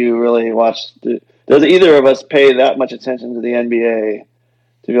 you really watch. Does either of us pay that much attention to the NBA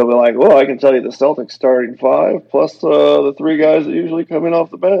to be able to be like, well, I can tell you the Celtics starting 5 plus the 3 guys that usually come in off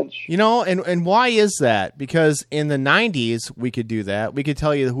the bench. And why is that? Because in the 90s, we could do that. We could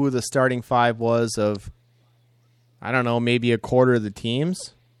tell you who the starting 5 was of, I don't know, maybe a quarter of the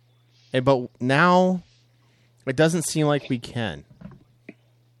teams. But now, it doesn't seem like we can.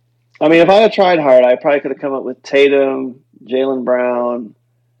 I mean, if I had tried hard, I probably could have come up with Tatum, Jaylen Brown,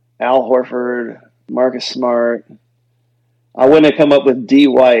 Al Horford, Marcus Smart. I wouldn't have come up with D.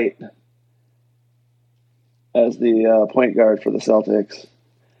 White as the point guard for the Celtics.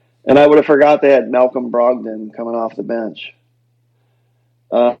 And I would have forgot they had Malcolm Brogdon coming off the bench.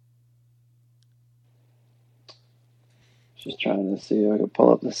 Just trying to see if I could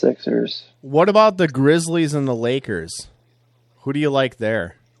pull up the Sixers. What about the Grizzlies and the Lakers? Who do you like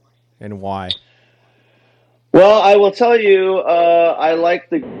there, and why? Well, I will tell you, I like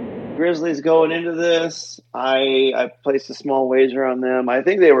the Grizzlies going into this. I placed a small wager on them. I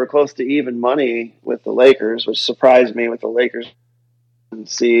think they were close to even money with the Lakers, which surprised me with the Lakers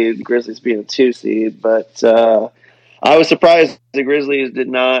seed, Grizzlies being a 2 seed. But I was surprised the Grizzlies did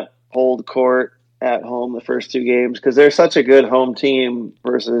not hold court at home the first 2 games because they're such a good home team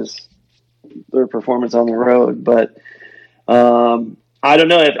versus their performance on the road. But I don't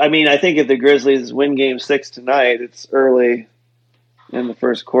know. I think if the Grizzlies win Game 6 tonight, it's early in the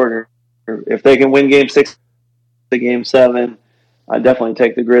first quarter. If they can win Game 6 to Game 7, I'd definitely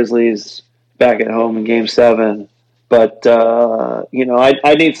take the Grizzlies back at home in Game 7. But,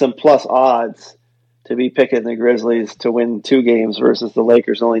 I need some plus odds to be picking the Grizzlies to win 2 games versus the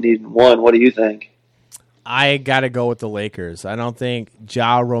Lakers only needing 1. What do you think? I got to go with the Lakers. I don't think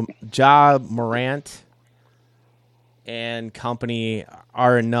Ja Morant and company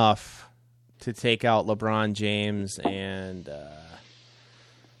are enough to take out LeBron James and the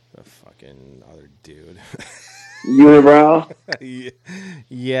fucking other dude. Unibrow?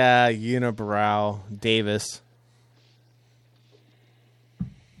 Yeah, Unibrow Davis.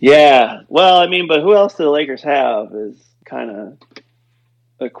 Yeah. Well, but who else do the Lakers have is kind of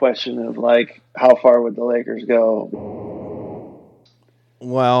a question of like, how far would the Lakers go?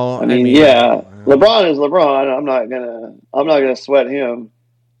 Well, yeah, LeBron is LeBron. I'm not gonna sweat him,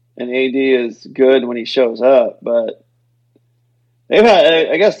 and AD is good when he shows up. But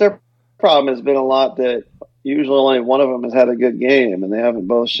I guess their problem has been a lot that usually only one of them has had a good game, and they haven't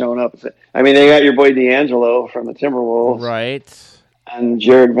both shown up. They got your boy D'Angelo from the Timberwolves, right, and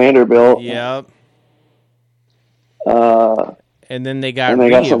Jared Vanderbilt. Yep. And then they got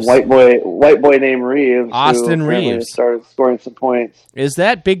some white boy named Reeves, Austin who Reeves started scoring some points. Is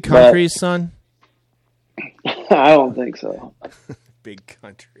that Big Country's son? I don't think so. Big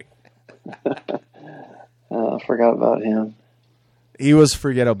Country. I forgot about him. He was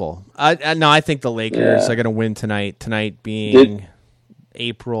forgettable. No, I think the Lakers are going to win tonight. Tonight being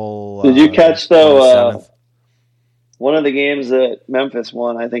April. Did you catch though? 27th. One of the games that Memphis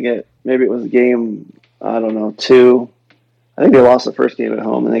won. I think maybe it was game 2. I think they lost the first game at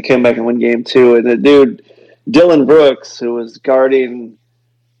home, and they came back and won game 2. And the dude Dylan Brooks, who was guarding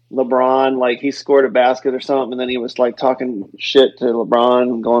LeBron, like he scored a basket or something, and then he was like talking shit to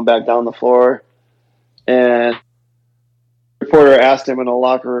LeBron, going back down the floor, and reporter asked him in a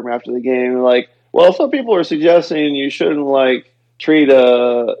locker room after the game, like, well, some people are suggesting you shouldn't like treat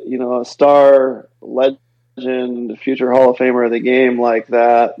a star legend, future Hall of Famer of the game like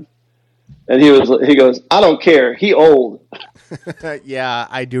that. And he goes, I don't care. He old. Yeah,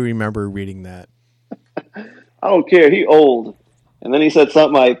 I do remember reading that. I don't care. He old. And then he said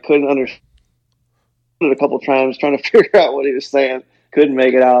something I couldn't understand a couple times, trying to figure out what he was saying. Couldn't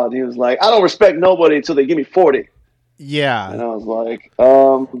make it out. And he was like, I don't respect nobody until they give me 40. Yeah. And I was like,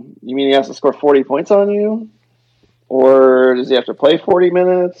 you mean he has to score 40 points on you? Or does he have to play 40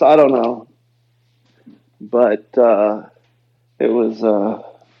 minutes? I don't know. But it was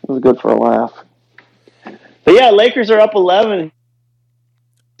good for a laugh. But yeah, Lakers are up 11.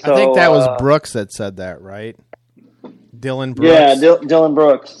 So, I think that was Brooks that said that, right? Dylan Brooks. Yeah, Dylan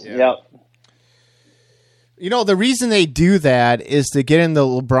Brooks. Yeah. Yep. You know, the reason they do that is to get into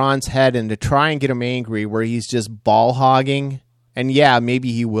LeBron's head and to try and get him angry where he's just ball hogging. And yeah,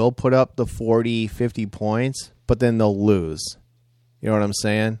 maybe he will put up the 40, 50 points, but then they'll lose. You know what I'm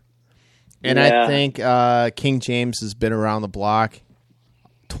saying? And Yeah. I think King James has been around the block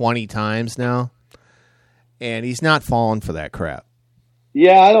 20 times now, and he's not falling for that crap.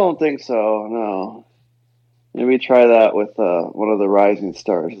 Yeah, I don't think so, no. Maybe try that with one of the rising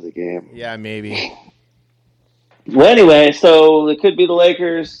stars of the game. Yeah, maybe. Well, anyway, so it could be the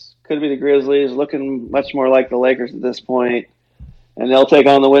Lakers, could be the Grizzlies, looking much more like the Lakers at this point. And they'll take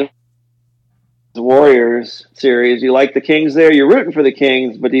on the Warriors series. You like the Kings there? You're rooting for the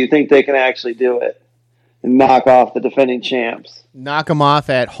Kings, but do you think they can actually do it and knock off the defending champs? Knock them off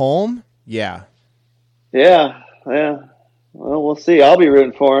at home? Yeah. Yeah. Well, we'll see. I'll be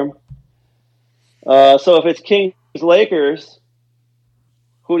rooting for them. So if it's Kings-Lakers,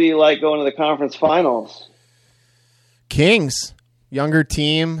 who do you like going to the conference finals? Kings, younger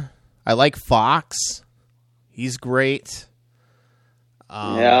team. I like Fox. He's great.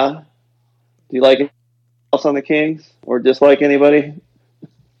 Yeah. Do you like anyone else on the Kings or dislike anybody?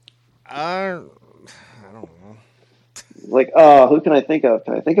 I don't know. Like, who can I think of?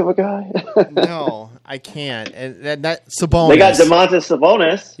 Can I think of a guy? No, I can't. And that Sabonis. They got DeMontis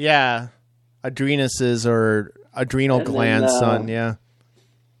Sabonis. Yeah. Adrenus's or adrenal And then, gland son, yeah.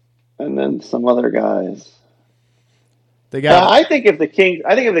 And then some other guys. They got I think if the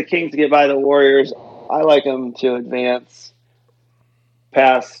Kings get by the Warriors, I like them to advance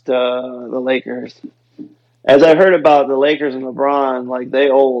past the Lakers. As I heard about the Lakers and LeBron, like they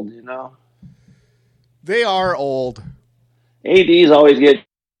old, you know. They are old. AD's always get,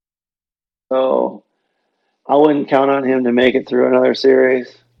 so I wouldn't count on him to make it through another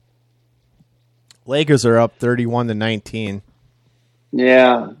series. Lakers are up 31-19.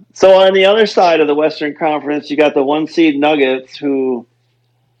 Yeah. So on the other side of the Western Conference, you got the 1 seed Nuggets, who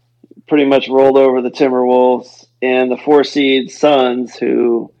pretty much rolled over the Timberwolves, and the 4 seed Suns,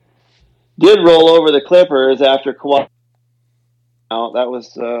 who did roll over the Clippers after Kawhi. That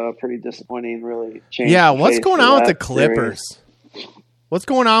was pretty disappointing, really. Yeah, what's going on with the Clippers? What's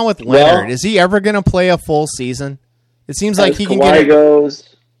going on with Leonard? Is he ever going to play a full season? It seems like he can Kawhi goes.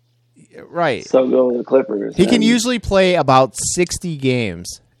 Right. So go the Clippers. He can usually play about 60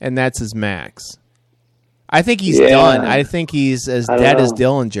 games, and that's his max. I think he's done. I think he's as dead as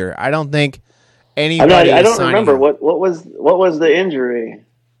Dillinger. I don't think anybody. I don't remember what was the injury.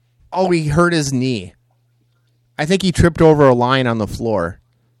 Oh, he hurt his knee. I think he tripped over a line on the floor,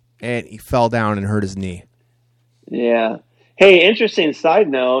 and he fell down and hurt his knee. Yeah. Hey, interesting side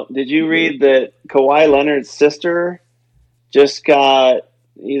note. Did you read that Kawhi Leonard's sister just got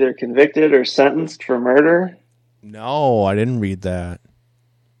either convicted or sentenced for murder? No, I didn't read that.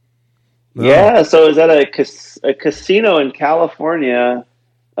 No. Yeah, so it was at a casino in California.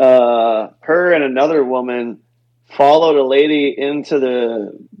 Her and another woman followed a lady into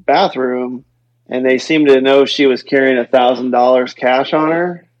the bathroom, and they seemed to know she was carrying $1,000 cash on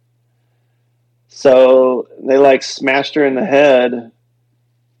her. So they smashed her in the head,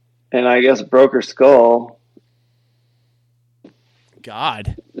 and I guess broke her skull.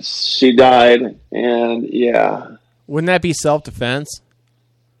 God. She died, and yeah. Wouldn't that be self-defense?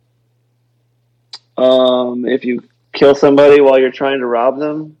 If you kill somebody while you're trying to rob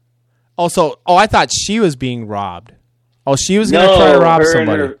them. I thought she was being robbed. Oh, she was going to try to rob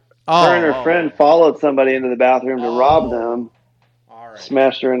somebody. Her and her friend followed somebody into the bathroom to rob them. All right.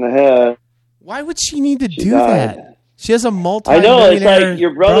 Smashed her in the head. Why would she need to do died. that? She has a I know. multi-millionaire It's like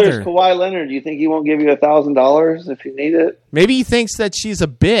your brother's brother. Kawhi Leonard. Do you think he won't give you $1,000 if you need it? Maybe he thinks that she's a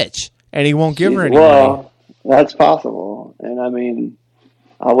bitch and he won't give her any money. Well, that's possible. And I mean,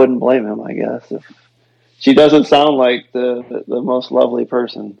 I wouldn't blame him, I guess. If she doesn't sound like the most lovely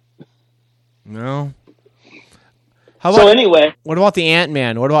person. No. How about, anyway, what about the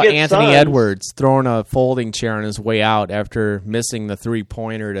Ant-Man? What about Get Anthony Suns. Edwards throwing a folding chair on his way out after missing the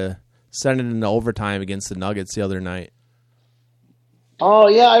three-pointer to send it into overtime against the Nuggets the other night? oh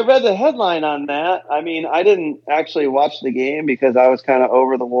yeah, I read the headline on that. I mean, I didn't actually watch the game because I was kind of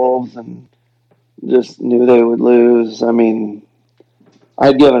over the Wolves and just knew they would lose. I mean,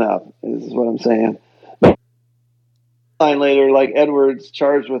 I'd given up, is what I'm saying. Later, like Edwards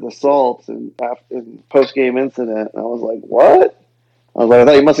charged with assault and post game incident. I was like, what? I was like, I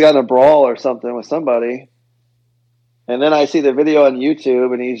thought he must have gotten a brawl or something with somebody. And then I see the video on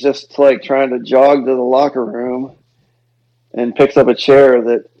YouTube, and he's just like trying to jog to the locker room and picks up a chair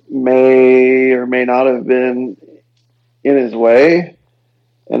that may or may not have been in his way,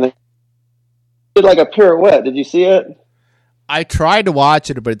 and then did like a pirouette. Did you see it? I tried to watch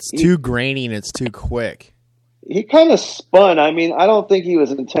it, but it's too grainy and it's too quick. He kind of spun. I mean, I don't think he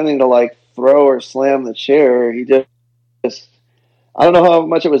was intending to like throw or slam the chair. He just I don't know how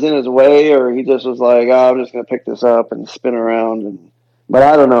much it was in his way, or he just was like, oh, I'm just going to pick this up and spin around. But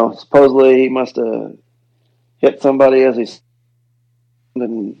I don't know. Supposedly he must have hit somebody as he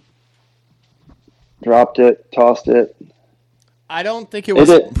and dropped it, tossed it. I don't think it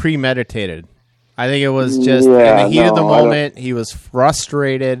was premeditated. I think it was just in Yeah, the heat of the no, I don't- moment. He was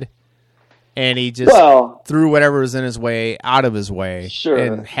frustrated, and he just threw whatever was in his way out of his way. Sure.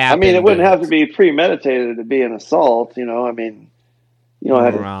 And I mean, it wouldn't have to be premeditated to be an assault, you know. I mean, you don't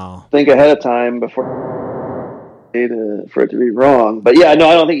have to think ahead of time for it to be wrong. But yeah, no,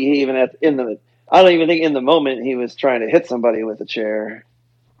 I don't think he even I don't even think in the moment he was trying to hit somebody with a chair.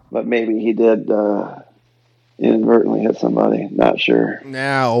 But maybe he did inadvertently hit somebody. Not sure.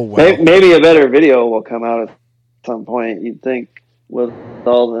 Now, well. Maybe a better video will come out at some point. You'd think with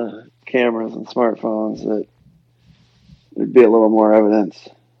all the cameras and smartphones that there'd be a little more evidence.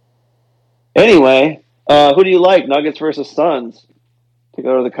 Anyway, who do you like, Nuggets versus Suns, to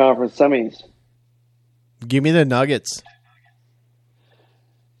go to the conference semis? Give me the Nuggets.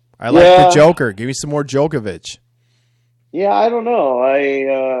 I like the Joker. Give me some more Djokovic. Yeah, I don't know.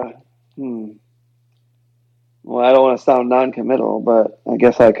 Well, I don't want to sound non-committal, but I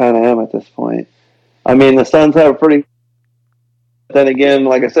guess I kind of am at this point. I mean, the Suns have a pretty... Then again,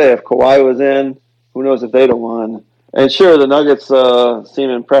 like I say, if Kawhi was in, who knows if they'd have won. And sure, the Nuggets seem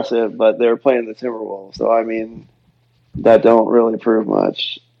impressive, but they're playing the Timberwolves. So, I mean, that don't really prove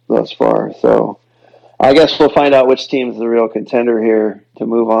much thus far. So, I guess we'll find out which team's the real contender here to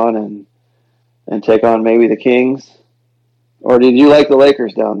move on and take on maybe the Kings. Or did you like the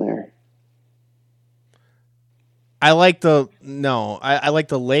Lakers down there? I like the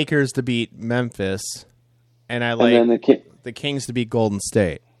Lakers to beat Memphis, and I like the Kings to beat Golden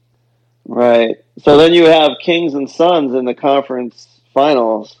State. Right. So then you have Kings and Suns in the conference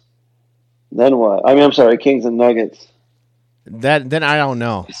finals. Then what? I mean, I'm sorry, Kings and Nuggets. Then I don't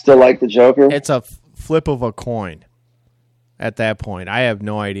know. You still like the Joker? It's a flip of a coin at that point. I have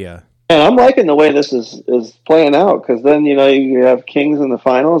no idea. And I'm liking the way this is playing out, because then, you know, you have Kings in the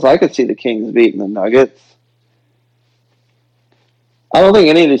finals. I could see the Kings beating the Nuggets. I don't think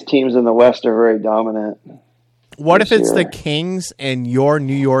any of these teams in the West are very dominant. What if it's the Kings and your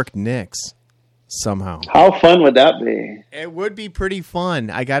New York Knicks somehow? How fun would that be? It would be pretty fun.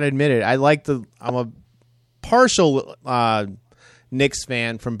 I got to admit it. I'm a partial Knicks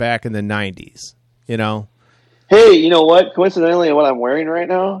fan from back in the 90s, you know? Hey, you know what? Coincidentally, what I'm wearing right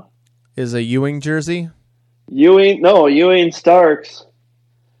now is a Ewing jersey. Ewing Starks.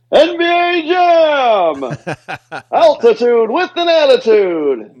 NBA Jam! Altitude with an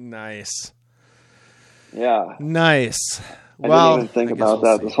attitude. Nice. Yeah. Nice. I didn't even think about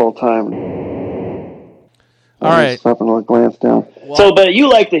that this whole time. All right. Just happened to glance down. Well, but you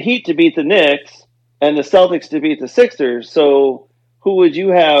like the Heat to beat the Knicks and the Celtics to beat the Sixers. So who would you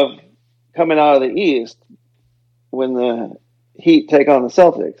have coming out of the East when the Heat take on the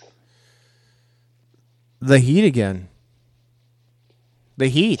Celtics? The Heat again. The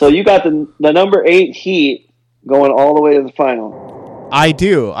Heat. So you got the number 8 Heat going all the way to the final. I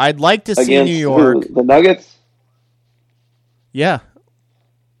do. I'd like to see New York. Who? The Nuggets? Yeah.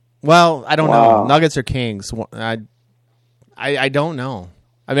 Well, I don't know. Nuggets or Kings? I don't know.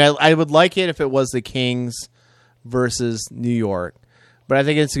 I mean, I would like it if it was the Kings, versus New York. But I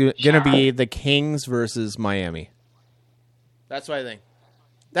think it's going to be the Kings versus Miami. That's what I think.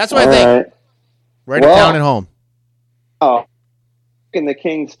 That's what I think. Right. Write it down at home. Oh, in the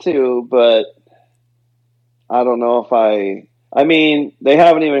Kings too, but I don't know if I mean, they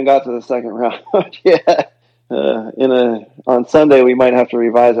haven't even got to the second round yet. On Sunday, we might have to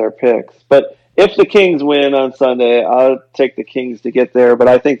revise our picks. But if the Kings win on Sunday, I'll take the Kings to get there. But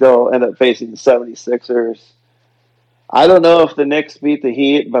I think they'll end up facing the 76ers. I don't know if the Knicks beat the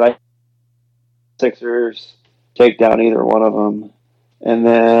Heat, but I Sixers take down either one of them. And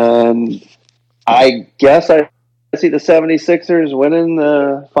then I guess I see the 76ers winning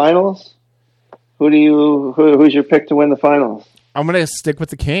the finals. Who's your pick to win the finals? I'm going to stick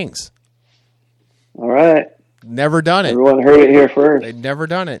with the Kings. All right. Never done it. Everyone heard it here first. They've never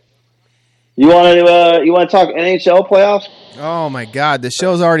done it. You want to talk NHL playoffs? Oh my God, the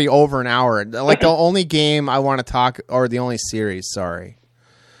show's already over an hour. Like the only game I want to talk, or the only series, sorry,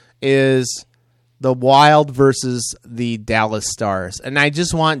 is the Wild versus the Dallas Stars, and I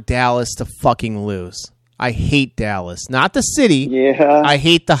just want Dallas to fucking lose. I hate Dallas, not the city. Yeah. I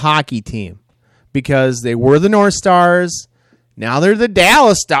hate the hockey team because they were the North Stars. Now they're the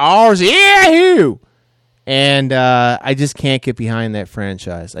Dallas Stars. Yahoo! And I just can't get behind that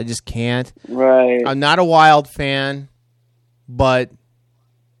franchise. I just can't. Right. I'm not a Wild fan, but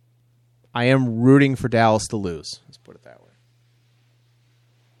I am rooting for Dallas to lose. Let's put it that way.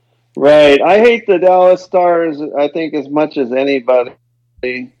 Right. I hate the Dallas Stars, I think, as much as anybody.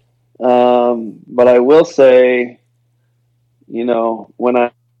 But I will say, when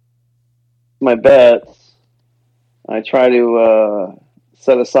I my bets, I try to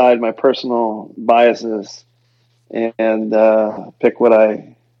set aside my personal biases and pick what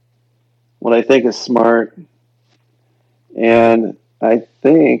I think is smart. And I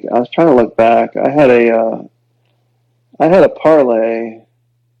think I was trying to look back. I had a parlay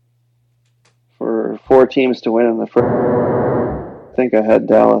for 4 teams to win in the first. I think I had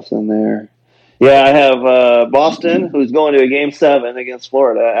Dallas in there. Yeah, I have Boston, who's going to a Game 7 against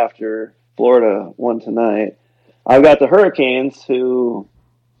Florida after Florida won tonight. I've got the Hurricanes, who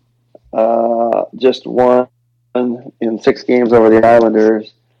just won in 6 games over the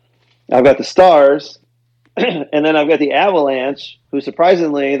Islanders. I've got the Stars, and then I've got the Avalanche, who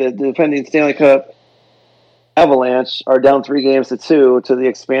surprisingly, the defending Stanley Cup Avalanche are down 3-2 to the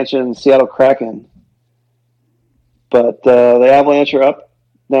expansion Seattle Kraken. But the Avalanche are up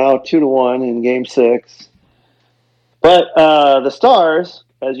now 2-1 in Game 6. But the Stars,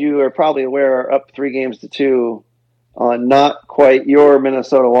 as you are probably aware, are up 3-2 on not quite your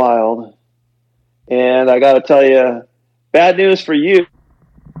Minnesota Wild. And I got to tell you, bad news for you.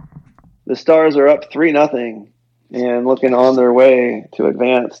 The Stars are up 3-0 and looking on their way to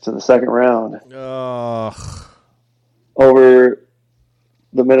advance to the second round. Ugh. Over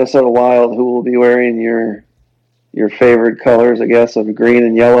the Minnesota Wild, who will be wearing your favorite colors, I guess, of green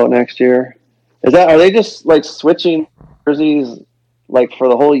and yellow next year. Are they just like switching jerseys like for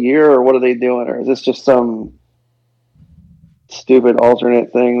the whole year, or what are they doing? Or is this just some stupid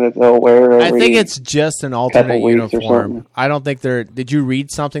alternate thing that they'll wear every I think it's just an alternate uniform. Or I don't think they're... Did you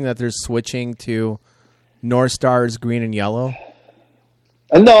read something that they're switching to North Stars green and yellow?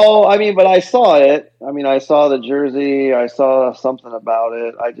 No, but I saw it. I saw the jersey. I saw something about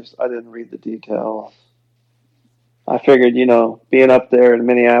it. I didn't read the details. I figured, being up there in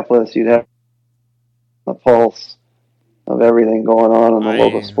Minneapolis, you'd have a pulse of everything going on in the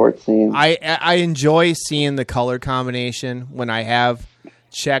local sports scene. I enjoy seeing the color combination when I have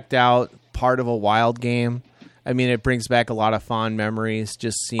checked out part of a Wild game. It brings back a lot of fond memories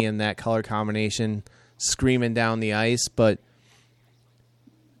just seeing that color combination screaming down the ice, but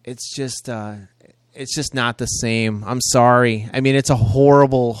it's just not the same. I'm sorry. It's a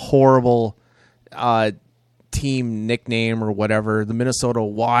horrible, horrible team nickname or whatever. The Minnesota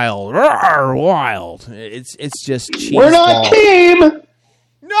Wild. Rawr, Wild. It's just cheese. We're not team.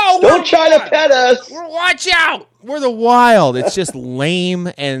 No, don't try to pet us. Watch out. We're the Wild. It's just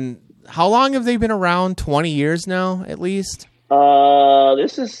lame. And how long have they been around? 20 years now, at least.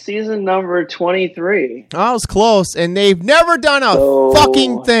 This is season number 23. I was close, and they've never done a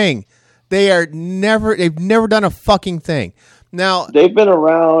fucking thing. They've never done a fucking thing. Now they've been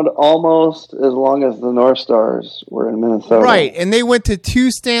around almost as long as the North Stars were in Minnesota. Right, and they went to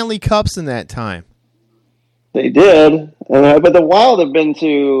 2 Stanley Cups in that time. They did, but the Wild have been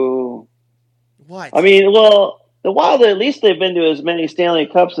to what? The Wild, at least they've been to as many Stanley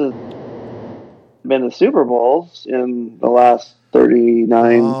Cups as been to Super Bowls in the last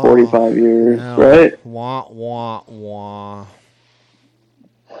 45 years, no. right? Wah, wah, wah.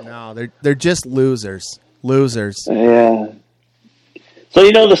 No, they're just losers. Losers. Yeah. So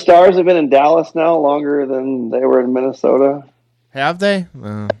the Stars have been in Dallas now longer than they were in Minnesota. Have they?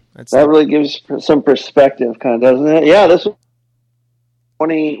 That really gives some perspective, kind of, doesn't it? Yeah, this was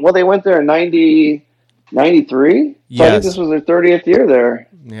 20. Well, they went there in 93. Yes. So I think this was their 30th year there.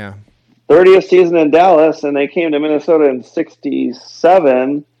 Yeah. 30th season in Dallas, and they came to Minnesota in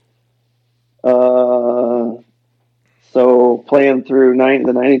 67. So playing through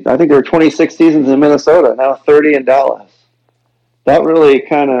the 90, I think there were 26 seasons in Minnesota, now 30 in Dallas. That really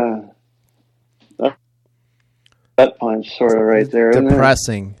kind of gut punch sort of right there.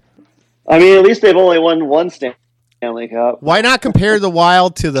 Depressing. I mean, at least they've only won one Stanley Cup. Why not compare the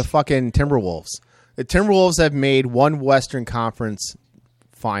Wild to the fucking Timberwolves? The Timberwolves have made one Western Conference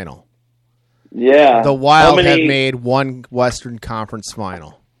final. Yeah. The Wild have made one Western Conference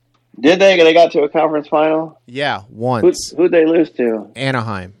final. Did they? They got to a conference final? Yeah, once. Who'd they lose to?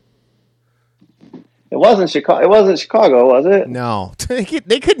 Anaheim. It wasn't Chicago. It wasn't Chicago, was it? No. They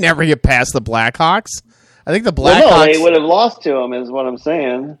could never get past the Blackhawks. I think the Blackhawks... Well, no, they would have lost to them, is what I'm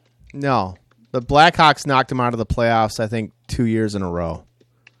saying. No. The Blackhawks knocked them out of the playoffs, I think, 2 years in a row.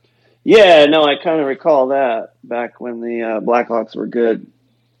 Yeah, no, I kind of recall that back when the Blackhawks were good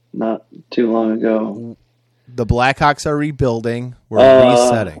not too long ago. The Blackhawks are rebuilding. We're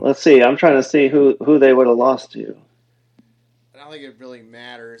resetting. Let's see. I'm trying to see who they would have lost to. I don't think it really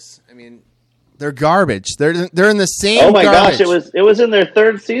matters. I mean, they're garbage. They're in the same. Oh my garbage. gosh! It was in their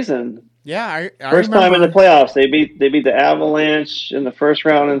third season. Yeah, I first remember. time in the playoffs. They beat the Avalanche in the first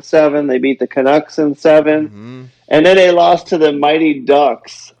round in 7. They beat the Canucks in 7, and then they lost to the Mighty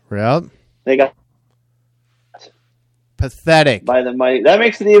Ducks. Yep. They got pathetic by the Mighty. That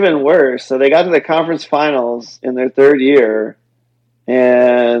makes it even worse. So they got to the conference finals in their third year,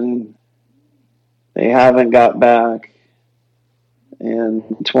 and they haven't got back in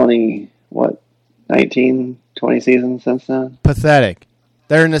 20 seasons since then. Pathetic.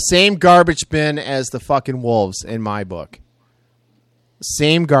 They're in the same garbage bin as the fucking Wolves in my book.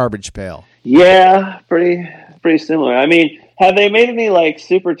 Same garbage pail. Yeah, pretty similar. I mean, have they made any like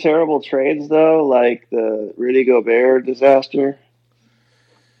super terrible trades though, like the Rudy Gobert disaster?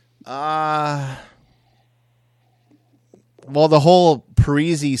 Well, the whole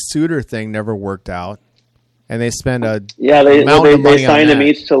Parisi Suter thing never worked out, and they spent a they money signed on them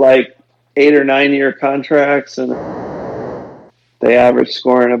each to like 8 or 9 year contracts, and they averaged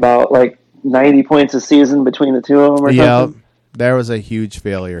scoring about like 90 points a season between the two of them. Or something. There was a huge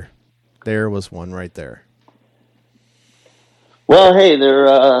failure. There was one right there. Well, hey,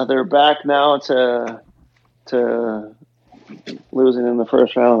 they're back now to losing in the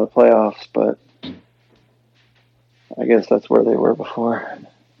first round of the playoffs, but I guess that's where they were before.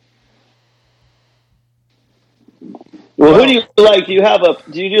 Well, who do you like? Do you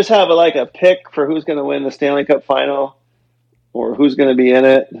just have a pick for who's going to win the Stanley Cup final, or who's going to be in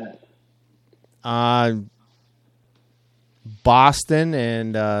it? Boston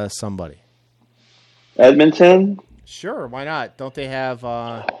and somebody. Edmonton? Sure, why not? Don't they have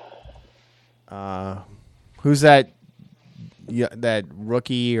who's that? Yeah, that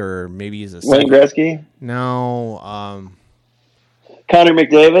rookie, or maybe he's a Wayne Gretzky? No, Connor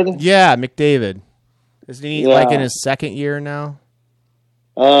McDavid? Yeah, McDavid. Isn't he like in his second year now?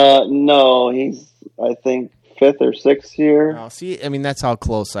 No, he's I think 5th or 6th year. Oh, see, I mean that's how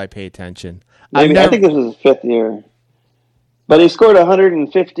close I pay attention. I think this is his 5th year. But he scored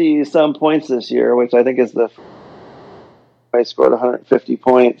 150 some points this year, which I think is I scored 150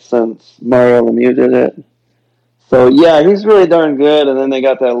 points since Mario Lemieux did it. So yeah, he's really darn good. And then they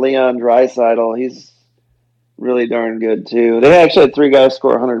got that Leon Draisaitl. He's really darn good too. They actually had 3 guys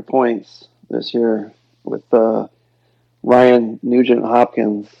score 100 points this year, with Ryan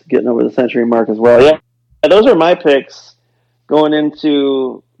Nugent-Hopkins getting over the century mark as well. Yeah, those are my picks going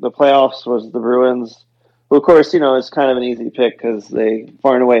into the playoffs. Was the Bruins, who of course is kind of an easy pick because they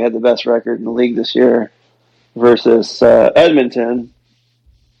far and away had the best record in the league this year, versus Edmonton.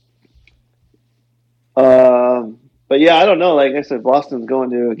 But yeah, I don't know. Like I said, Boston's going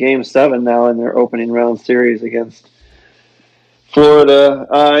to a Game 7 now in their opening round series against Florida.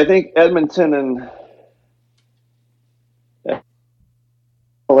 I think Edmonton and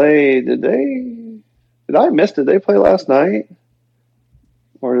LA, did I miss? Did they play last night?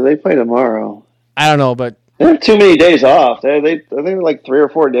 Or do they play tomorrow? I don't know, but they have too many days off. They like 3 or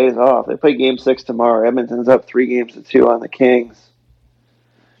 4 days off. They play Game 6 tomorrow. Edmonton's up 3-2 on the Kings.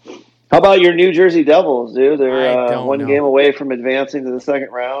 How about your New Jersey Devils, dude? They're one game away from advancing to the second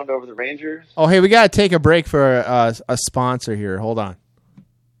round over the Rangers. Oh, hey, we got to take a break for a sponsor here. Hold on.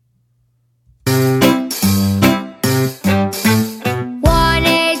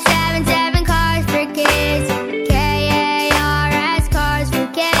 1-877 Cars for Kids.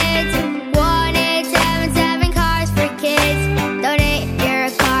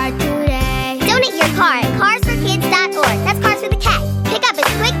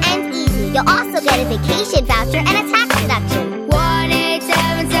 You'll also get a vacation voucher and a tax deduction.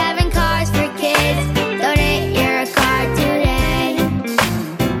 1-877 Cars for Kids. Donate your car today.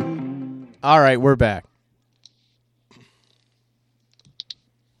 All right, we're back.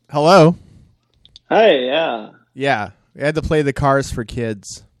 Hello? Hey, yeah. Yeah, we had to play the Cars for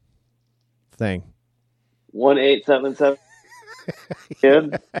Kids thing. 1-877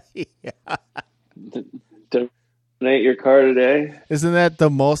 kid. Yeah. Donate your car today. Isn't that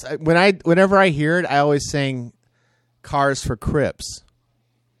the most? Whenever I hear it, I always sing "Cars for Crips."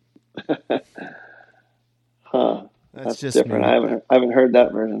 Huh? That's just different. me. I haven't heard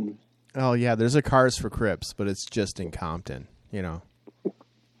that version. Oh yeah, there's a Cars for Crips, but it's just in Compton. You know.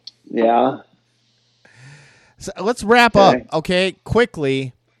 Yeah. So let's wrap up, okay?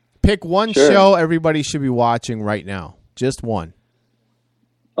 Quickly, pick one show everybody should be watching right now. Just one.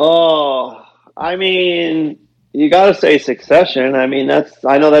 Oh, I mean, you got to say Succession. I mean,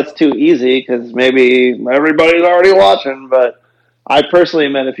 I know that's too easy because maybe everybody's already watching, but I personally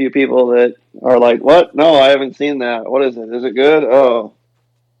met a few people that are like, what? No, I haven't seen that. What is it? Is it good? Oh.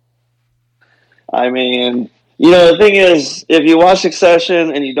 I mean, the thing is, if you watch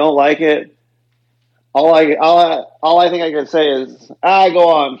Succession and you don't like it, all I think I can say is, go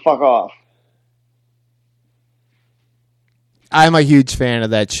on, fuck off. I'm a huge fan of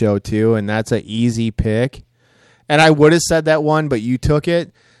that show too, and that's an easy pick. And I would have said that one, but you took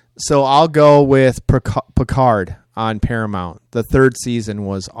it. So I'll go with Picard on Paramount. The third season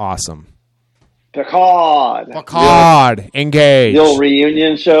was awesome. Picard. Engage. The old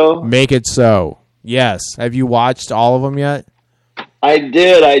reunion show. Make it so. Yes. Have you watched all of them yet? I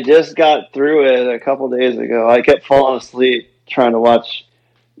did. I just got through it a couple days ago. I kept falling asleep trying to watch,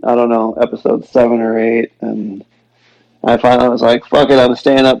 I don't know, episode 7 or 8, and I finally was like, fuck it, I'm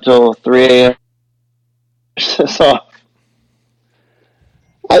staying up till 3 a.m. So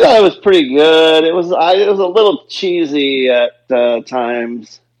I thought it was pretty good. It was a little cheesy at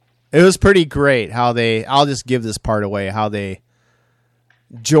times. It was pretty great how I'll just give this part away,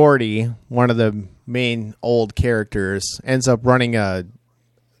 Geordi, one of the main old characters, ends up running a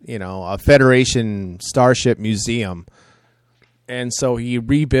Federation Starship Museum. And so he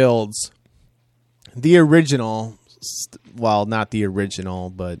rebuilds the original, well, not the original,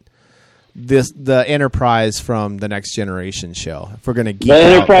 but the Enterprise from the Next Generation show. If we're going to geek the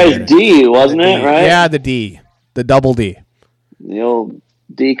out Enterprise there. D, wasn't it, right? Yeah, the D. The double D. The old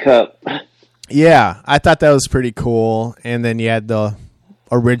D cup. Yeah, I thought that was pretty cool. And then you had the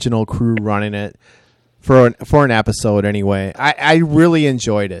original crew running it for an episode anyway. I really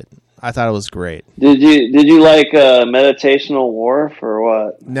enjoyed it. I thought it was great. Did you like Meditational Wharf or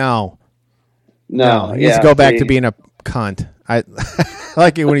what? No. No. He needs to go back to being a cunt. I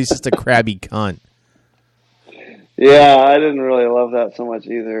like it when he's just a crabby cunt. Yeah, I didn't really love that so much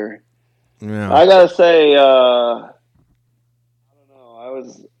either. Yeah. I gotta say, I don't know. I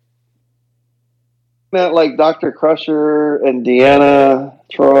was met like Dr. Crusher and Deanna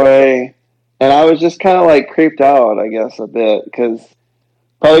Troy, and I was just kind of like creeped out, I guess, a bit because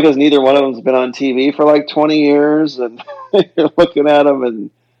neither one of them's been on TV for like 20 years, and you're looking at them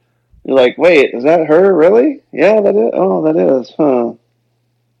and you're like, wait, is that her really? Yeah, that is. Oh, that is, huh?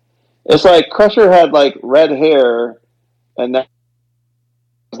 It's like Crusher had like red hair, and that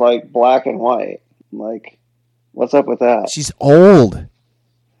was like black and white. Like, what's up with that? She's old.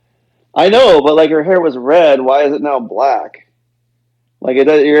 I know, but like her hair was red. Why is it now black? Like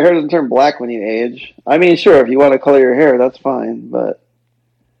your hair doesn't turn black when you age. I mean, sure, if you want to color your hair, that's fine. But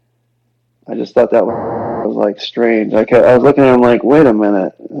I just thought that was like strange. I was looking at him like, wait a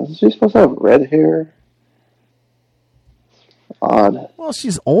minute, is she supposed to have red hair? Odd. Well,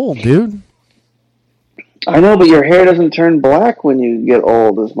 she's old, dude. I know, but your hair doesn't turn black when you get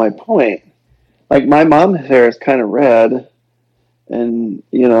old. Is my point. Like my mom's hair is kind of red. And,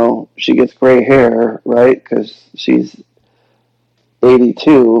 she gets gray hair, right? Because she's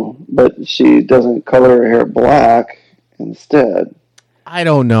 82, but she doesn't color her hair black instead. I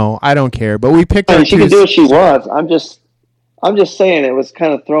don't know. I don't care. But we picked up. She can do what she wants. I'm just saying it was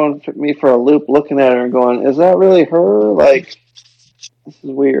kind of throwing me for a loop looking at her and going, is that really her? Like, this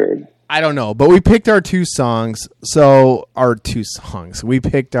is weird. I don't know. But we picked our two songs. We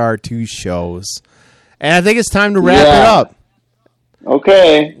picked our two shows. And I think it's time to wrap it up.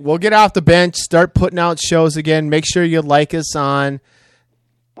 Okay. We'll get off the bench, start putting out shows again. Make sure you like us on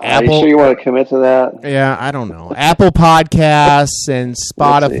Apple. Are you sure you want to commit to that? Yeah, I don't know. Apple Podcasts and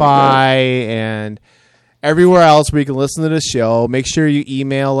Spotify and everywhere else where you can listen to the show. Make sure you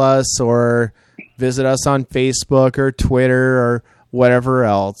email us or visit us on Facebook or Twitter or whatever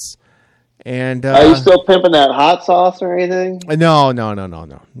else. And are you still pimping that hot sauce or anything?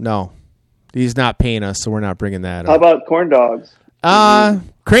 No. He's not paying us, so we're not bringing that How up. about corn dogs?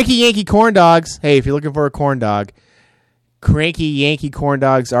 Cranky Yankee corn dogs. Hey, if you're looking for a corn dog, Cranky Yankee corn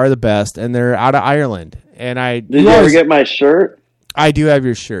dogs are the best, and they're out of Ireland. And Did you ever get my shirt? I do have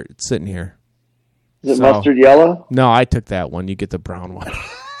your shirt. It's sitting here. Is it mustard yellow? No, I took that one. You get the brown one.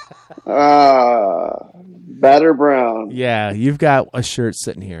 Batter brown. Yeah, you've got a shirt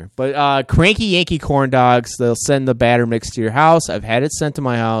sitting here. But Cranky Yankee corn dogs, they'll send the batter mix to your house. I've had it sent to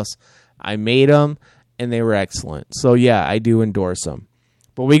my house. I made them, and they were excellent. So, yeah, I do endorse them.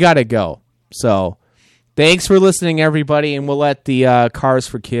 But we got to go. So, thanks for listening, everybody, and we'll let the Cars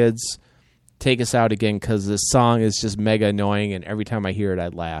for Kids take us out again because this song is just mega annoying, and every time I hear it, I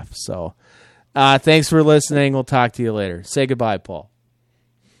laugh. So, thanks for listening. We'll talk to you later. Say goodbye, Paul.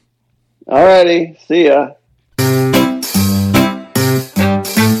 Alrighty, see ya.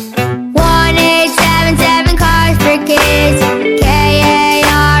 1877 Cars for Kids.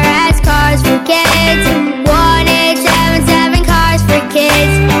 KARS Cars for Kids. 1877 Cars for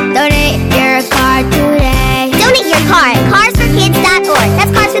Kids. Donate your car today. Donate your car at carsforkids.org.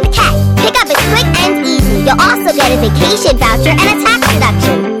 That's cars with a K. Pickup is quick and easy. You'll also get a vacation voucher and a tax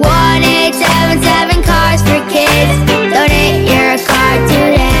deduction. 1877 Cars for Kids. Donate your car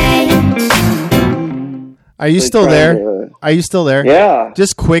today. Are you still there? Are you still there? Yeah.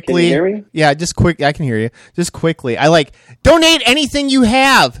 Just quickly. Can you hear me? Yeah, just quick. I can hear you. Just quickly. Donate anything you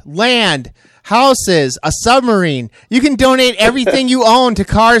have. Land, houses, a submarine. You can donate everything you own to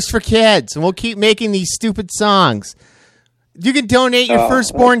Cars for Kids, and we'll keep making these stupid songs. You can donate your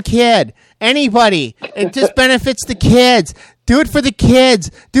firstborn kid. Anybody. It just benefits the kids. Do it for the kids.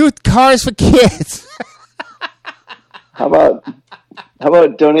 Do it Cars for Kids. How about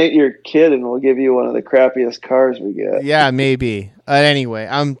donate your kid and we'll give you one of the crappiest cars we get. Yeah, maybe. Anyway,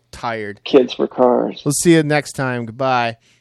 I'm tired. Kids for Cars. We'll see you next time. Goodbye.